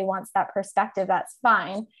everybody wants that perspective. That's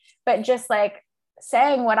fine. But just, like,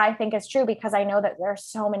 saying what I think is true, because I know that there are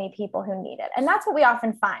so many people who need it. And that's what we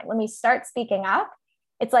often find when we start speaking up.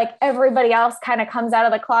 It's like everybody else kind of comes out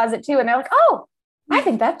of the closet too. And they're like, oh, I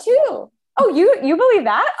think that too. Oh, you believe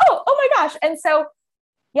that? Oh my gosh. And so,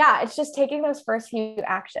 yeah, it's just taking those first few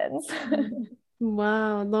actions.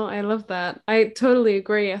 Wow. No, I love that. I totally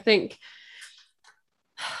agree. I think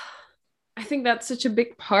that's such a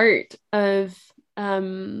big part of, I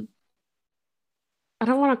don't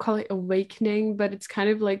want to call it awakening, but it's kind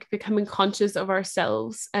of like becoming conscious of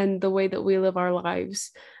ourselves, and the way that we live our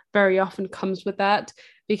lives very often comes with that.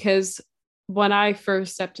 Because when I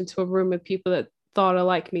first stepped into a room with people that thought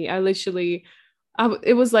alike me,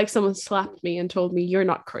 it was like someone slapped me and told me, you're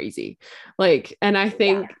not crazy. Like, and I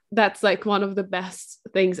think that's, like, one of the best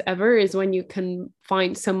things ever, is when you can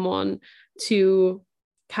find someone to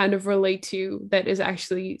kind of relate to that is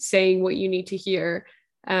actually saying what you need to hear.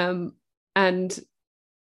 And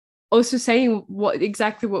also saying what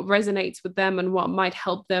resonates with them and what might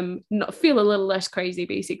help them not feel a little less crazy,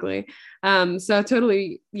 basically. So I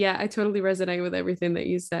totally resonate with everything that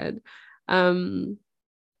you said. But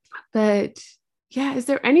yeah, is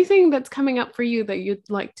there anything that's coming up for you that you'd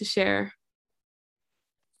like to share?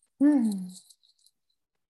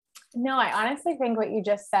 No, I honestly think what you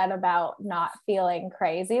just said about not feeling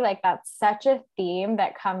crazy, like that's such a theme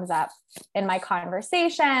that comes up in my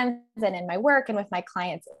conversations and in my work and with my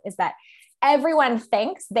clients, is that everyone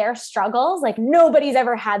thinks their struggles, like nobody's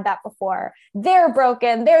ever had that before. They're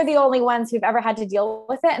broken. They're the only ones who've ever had to deal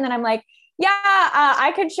with it. And then I'm like, yeah,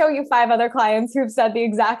 I could show you 5 other clients who've said the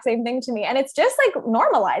exact same thing to me. And it's just like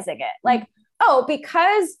normalizing it. Like, oh,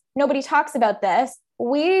 because nobody talks about this,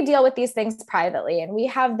 we deal with these things privately, and we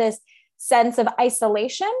have this sense of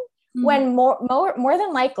isolation when more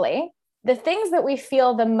than likely the things that we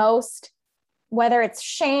feel the most, whether it's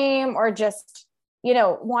shame or just,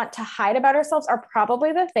 want to hide about ourselves, are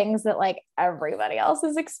probably the things that like everybody else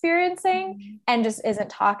is experiencing and just isn't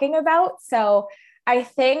talking about. So I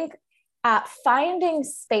think finding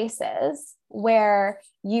spaces where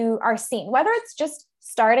you are seen, whether it's just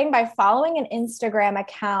starting by following an Instagram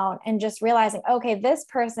account and just realizing, okay, this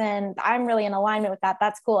person, I'm really in alignment with that.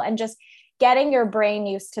 That's cool. And just getting your brain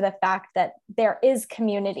used to the fact that there is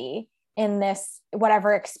community in this,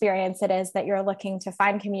 whatever experience it is that you're looking to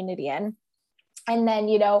find community in. And then,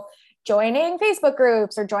 joining Facebook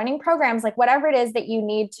groups or joining programs, like whatever it is that you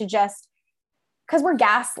need to just, because we're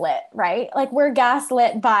gaslit, right? Like we're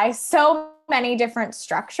gaslit by so many different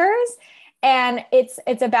structures. And it's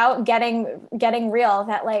about getting real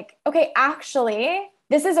that like, okay, actually,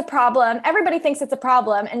 this is a problem. Everybody thinks it's a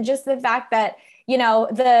problem. And just the fact that,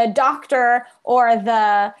 the doctor or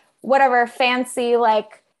the whatever fancy,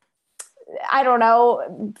 like, I don't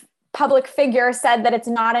know, public figure said that it's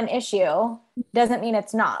not an issue doesn't mean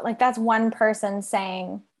it's not. Like that's one person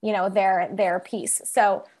saying, their piece.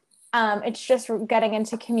 So it's just getting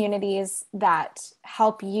into communities that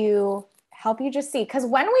help you just see. Because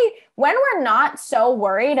when we're not so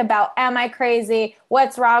worried about, am I crazy?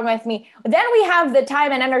 What's wrong with me? Then we have the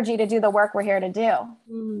time and energy to do the work we're here to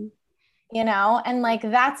do. And like,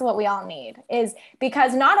 that's what we all need, is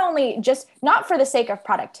because not for the sake of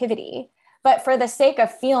productivity, but for the sake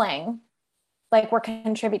of feeling like we're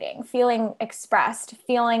contributing, feeling expressed,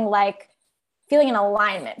 feeling in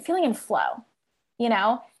alignment, feeling in flow,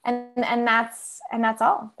 and that's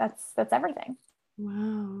all. That's everything.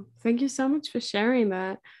 Wow. Thank you so much for sharing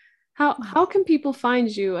that. How can people find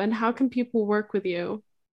you, and how can people work with you?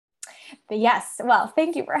 Yes. Well,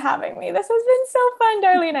 thank you for having me. This has been so fun,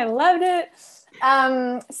 Darlene. I loved it.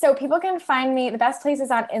 So people can find me. The best place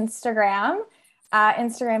is on Instagram,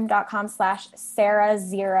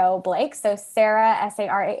 Instagram.com/Sarah0Blake. So Sarah,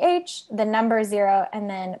 SARAH, the number 0, and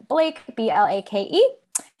then Blake, BLAKE.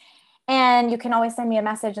 And you can always send me a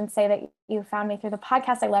message and say that you found me through the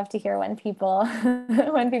podcast. I love to hear when people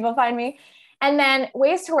find me. And then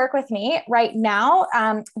ways to work with me right now.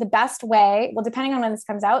 The best way, well, depending on when this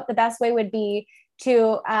comes out, the best way would be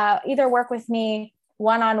to either work with me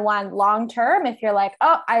one-on-one long-term. If you're like,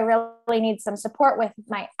 oh, I really need some support with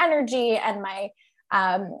my energy and my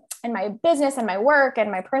business and my work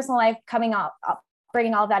and my personal life, coming up,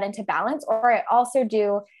 bringing all that into balance. Or I also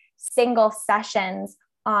do single sessions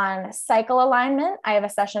on cycle alignment. I have a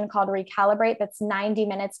session called Recalibrate that's 90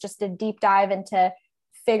 minutes, just a deep dive into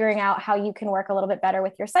figuring out how you can work a little bit better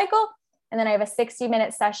with your cycle. And then I have a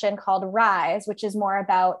 60-minute session called Rise, which is more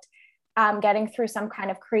about getting through some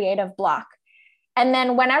kind of creative block. And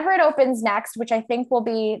then whenever it opens next, which I think will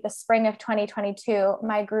be the spring of 2022,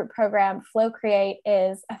 my group program, Flow Create,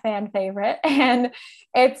 is a fan favorite. And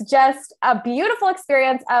it's just a beautiful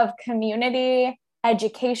experience of community,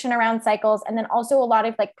 education around cycles, and then also a lot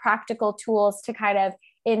of like practical tools to kind of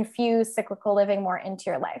infuse cyclical living more into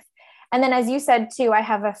your life. And then, as you said too, I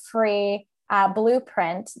have a free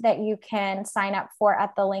blueprint that you can sign up for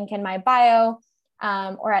at the link in my bio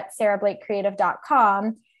or at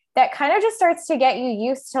sarahblakecreative.com that kind of just starts to get you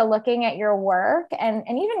used to looking at your work and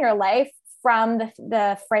even your life from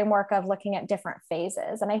the framework of looking at different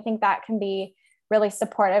phases. And I think that can be really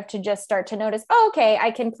supportive to just start to notice, oh, okay,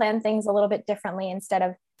 I can plan things a little bit differently instead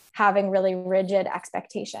of having really rigid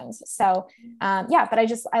expectations. So but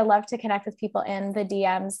I love to connect with people in the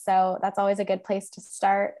DMs. So that's always a good place to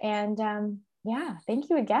start. And thank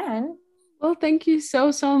you again. Well, thank you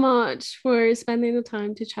so much for spending the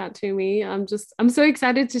time to chat to me. I'm so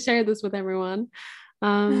excited to share this with everyone.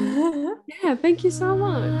 Thank you so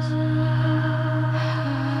much.